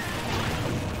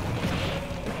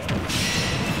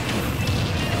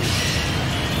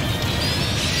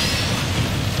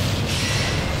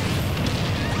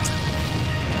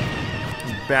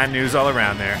 Bad news all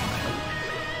around there.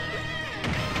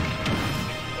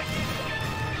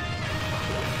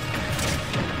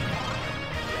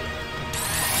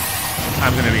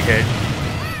 I'm gonna be hit.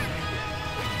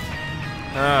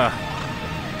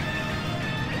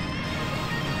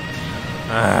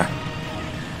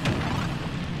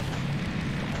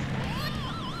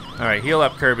 All right, heal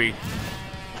up, Kirby.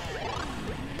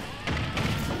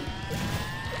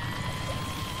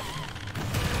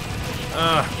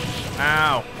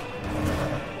 Ow.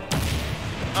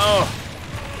 Oh.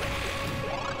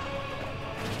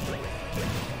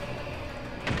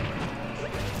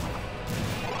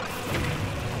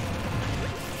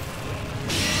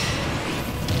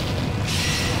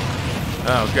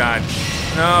 Oh, God.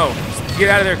 No. Get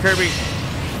out of there, Kirby.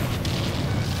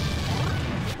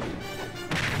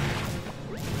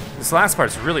 This last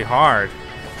part's really hard.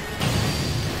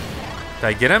 Did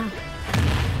I get him?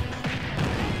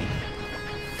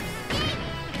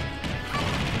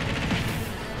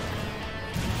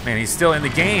 Man, he's still in the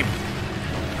game.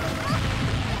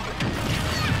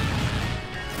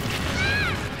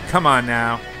 Come on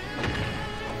now.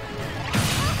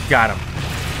 Got him.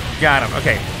 Got him.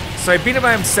 Okay. So I beat him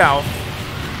by himself.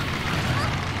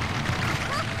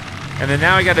 And then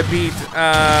now I gotta beat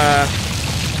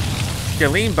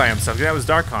Galeen by himself. That was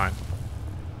Darkon.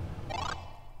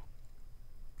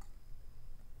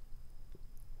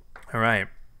 All right.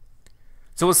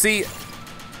 So we'll see.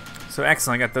 So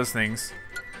excellent, I got those things.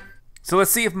 So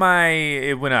let's see if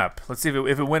it went up. Let's see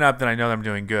if it went up, then I know that I'm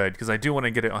doing good, because I do want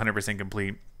to get it 100%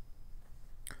 complete.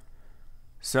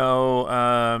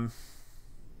 So,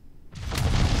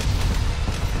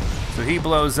 so he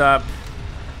blows up.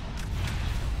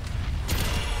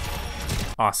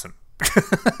 Awesome.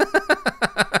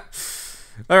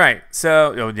 All right,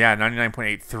 so, oh yeah,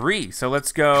 99.83. So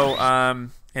let's go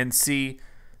and see.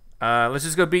 Let's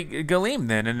just go beat Galeem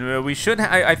then, and we should.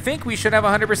 I think we should have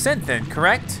 100% then,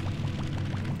 correct?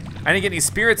 I didn't get any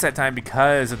spirits that time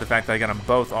because of the fact that I got them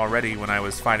both already when I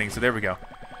was fighting. So there we go.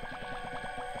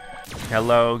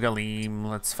 Hello, Galeem.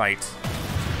 Let's fight.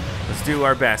 Let's do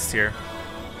our best here.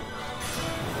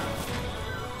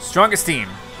 Strongest team.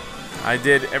 I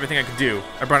did everything I could do.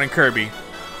 I brought in Kirby,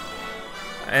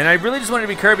 and I really just wanted to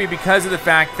be Kirby because of the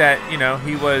fact that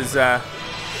he was.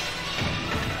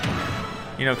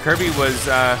 Kirby was,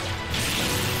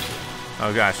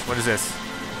 oh gosh, what is this?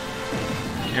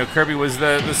 Kirby was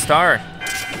the star.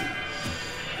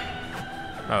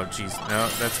 Oh, jeez, no,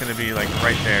 that's gonna be like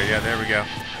right there. Yeah, there we go.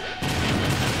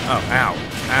 Oh, ow,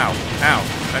 ow, ow,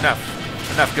 enough,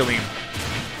 Galeem.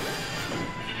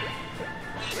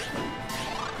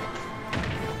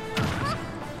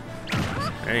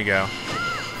 There you go.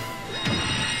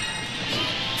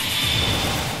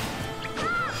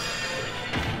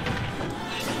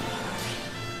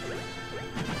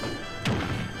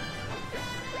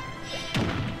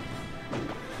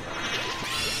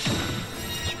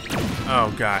 Oh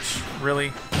gosh,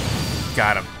 really?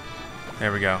 Got him.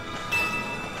 There we go.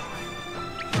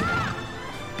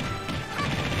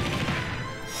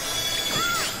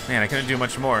 Man, I couldn't do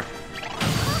much more.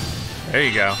 There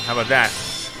you go. How about that?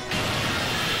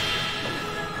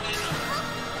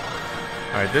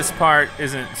 All right, this part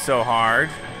isn't so hard,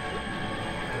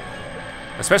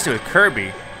 especially with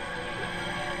Kirby.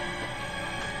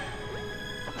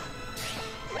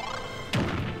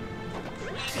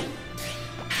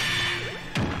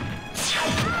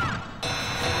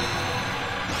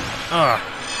 Ugh,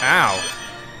 ow.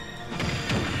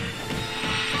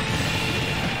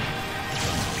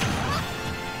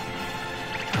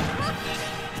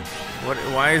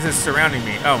 Why is this surrounding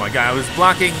me? Oh my god, I was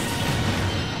blocking.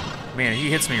 Man,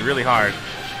 he hits me really hard.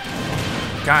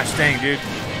 Gosh dang, dude.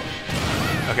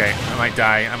 Okay, I might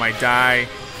die.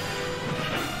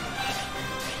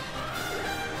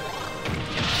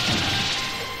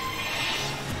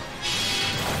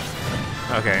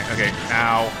 Okay,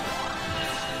 ow.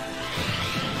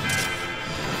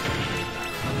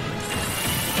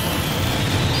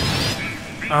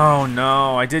 Oh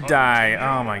no, I did die.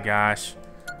 Oh my gosh.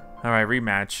 All right,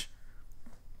 rematch.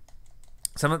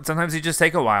 Sometimes you just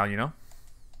take a while,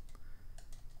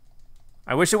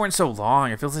 I wish it weren't so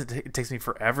long. It feels like it takes me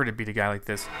forever to beat a guy like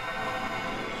this.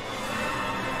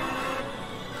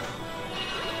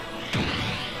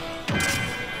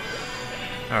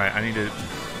 All right, I need to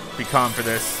be calm for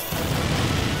this.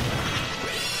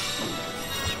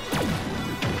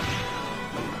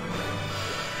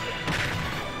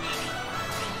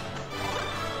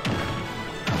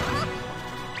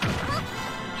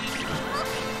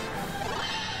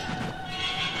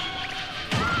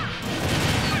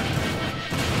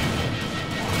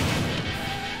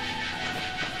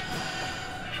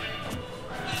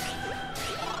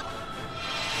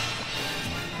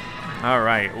 All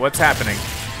right, what's happening?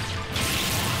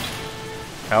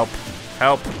 Help,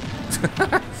 help.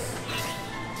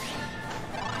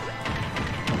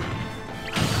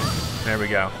 There we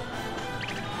go.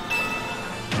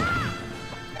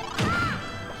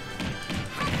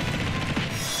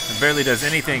 It barely does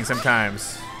anything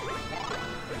sometimes.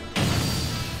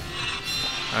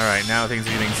 All right, now things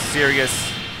are getting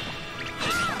serious.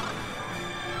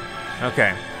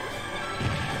 Okay.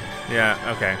 Yeah,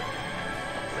 okay.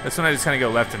 This one I just kind of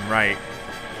go left and right.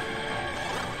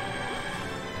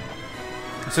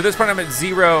 So this part I'm at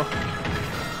 0.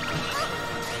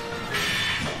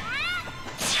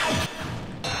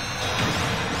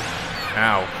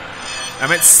 Ow.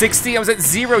 I'm at 60, I was at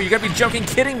 0. You gotta be joking,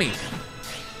 kidding me.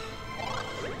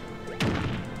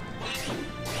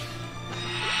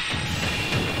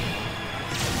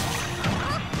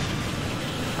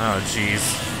 Oh, jeez.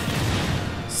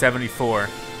 74.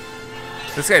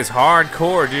 This guy's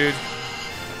hardcore, dude.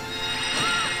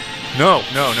 No,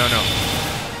 no, no, no.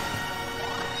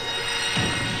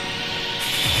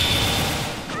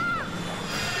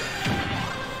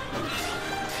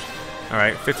 All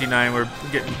right, 59, we're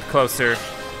getting closer.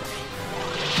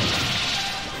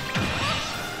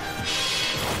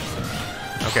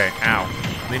 Okay, ow.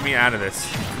 Leave me out of this.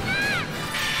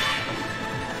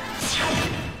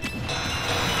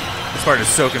 This part is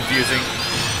so confusing.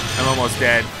 I'm almost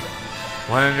dead.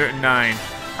 109.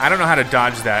 I don't know how to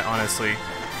dodge that, honestly.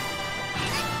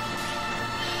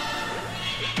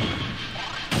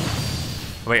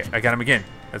 Wait, I got him again.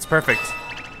 That's perfect.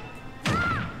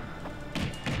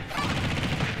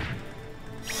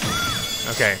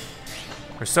 Okay.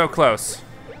 We're so close.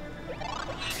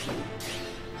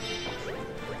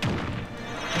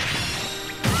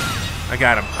 I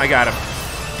got him. I got him.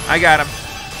 I got him.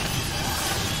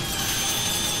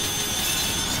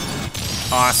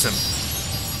 Awesome.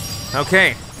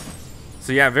 Okay.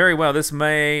 So yeah, very well. This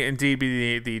may indeed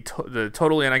be the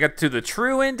total end. I got to the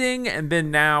true ending, and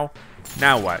then now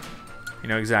what? You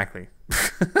know exactly.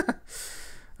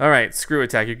 All right, screw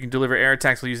attack. You can deliver air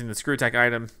attacks while using the screw attack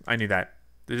item. I knew that.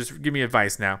 They just give me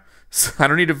advice now. So I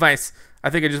don't need advice. I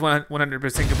think I just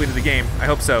 100% completed the game. I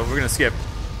hope so. We're gonna skip.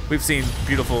 We've seen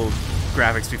beautiful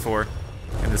graphics before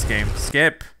in this game.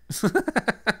 Skip.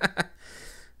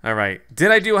 All right.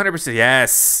 Did I do 100%?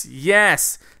 Yes.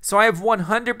 Yes. So I have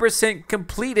 100%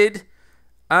 completed,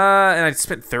 and I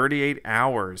spent 38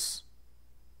 hours.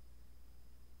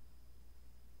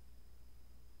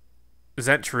 Is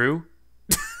that true?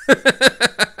 Is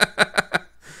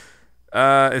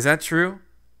that true?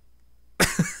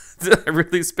 Did I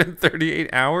really spend 38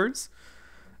 hours?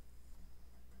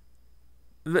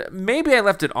 Maybe I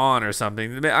left it on or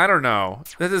something. I don't know.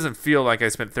 That doesn't feel like I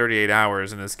spent 38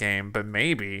 hours in this game, but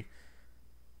maybe.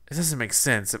 It doesn't make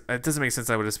sense. It doesn't make sense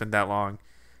I would have spent that long.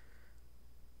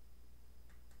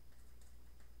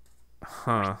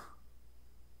 Huh.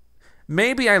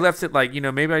 Maybe I left it like, you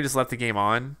know, maybe I just left the game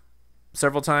on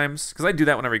several times, because I do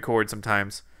that when I record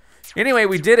sometimes. Anyway,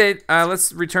 we did it.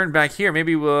 Let's return back here.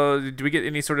 Maybe we'll... Do we get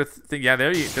any sort of thing? Yeah,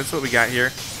 that's what we got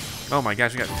here. Oh my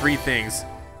gosh, we got 3 things.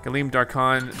 Galim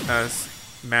Darkon,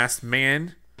 Masked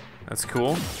Man. That's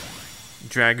cool.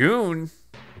 Dragoon.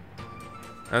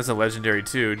 That's a legendary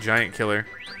too. Giant Killer.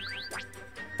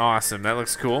 Awesome. That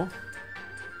looks cool.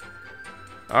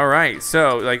 All right.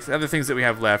 So, like other things that we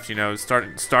have left, you know, start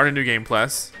a new game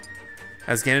plus.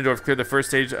 Has Ganondorf cleared the first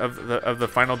stage of the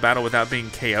final battle without being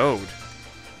KO'd?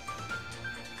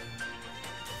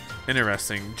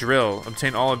 Interesting. Drill.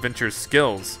 Obtain all adventure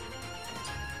skills.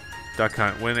 Duck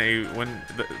Hunt. Win in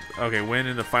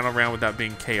the final round without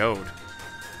being KO'd.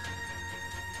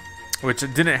 Which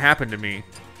didn't happen to me.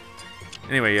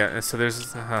 Anyway, yeah, so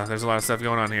there's a lot of stuff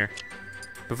going on here.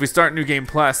 But if we start New Game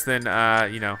Plus, then,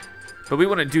 you know. But we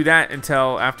wouldn't do that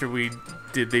until after we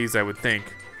did these, I would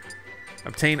think.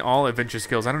 Obtain all adventure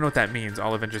skills. I don't know what that means,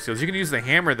 all adventure skills. You can use the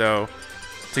hammer, though,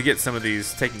 to get some of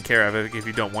these taken care of if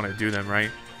you don't want to do them,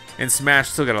 right? And Smash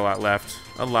still got a lot left.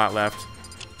 A lot left.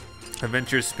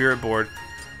 Adventure Spirit Board.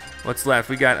 What's left?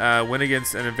 We got win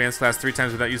against an advanced class 3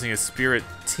 times without using a spirit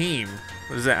team.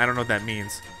 What is that? I don't know what that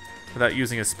means. Without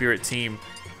using a spirit team.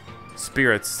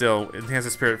 Spirit still. Enhance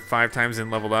the spirit 5 times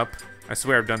and level up. I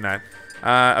swear I've done that.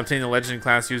 Obtain the legend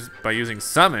class by using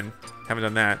summon. Haven't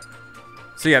done that.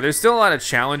 So yeah, there's still a lot of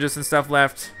challenges and stuff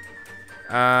left.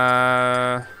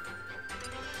 A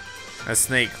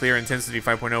snake. Clear intensity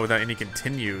 5.0 without any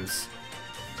continues.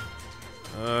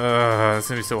 That's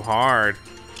gonna be so hard.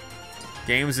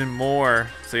 Games and more.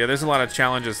 So yeah, there's a lot of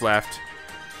challenges left.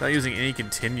 Without using any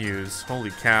continues.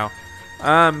 Holy cow.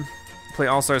 Play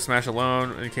All-Star Smash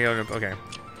alone. Okay.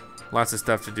 Lots of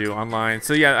stuff to do online.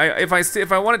 So yeah, if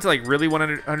I wanted to like really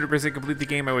 100% complete the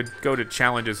game, I would go to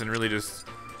challenges and really just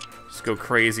go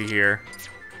crazy here.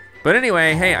 But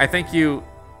anyway, hey, I thank you.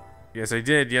 Yes, I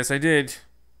did. Yes, I did.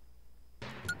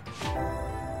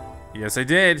 Yes, I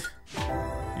did.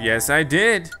 Yes, I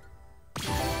did.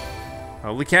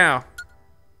 Holy cow.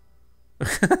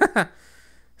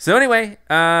 So anyway,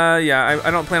 yeah, I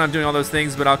don't plan on doing all those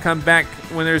things, but I'll come back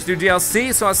when there's new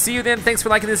DLC, so I'll see you then. Thanks for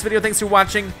liking this video. Thanks for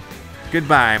watching.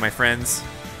 Goodbye, my friends.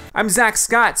 I'm Zack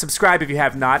Scott. Subscribe if you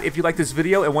have not. If you like this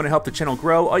video and want to help the channel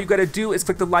grow, all you gotta do is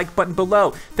click the like button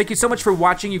below. Thank you so much for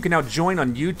watching. You can now join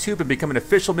on YouTube and become an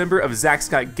official member of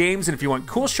ZackScottGames. And if you want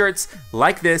cool shirts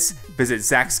like this, visit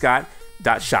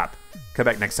ZackScott.shop. Come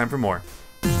back next time for more.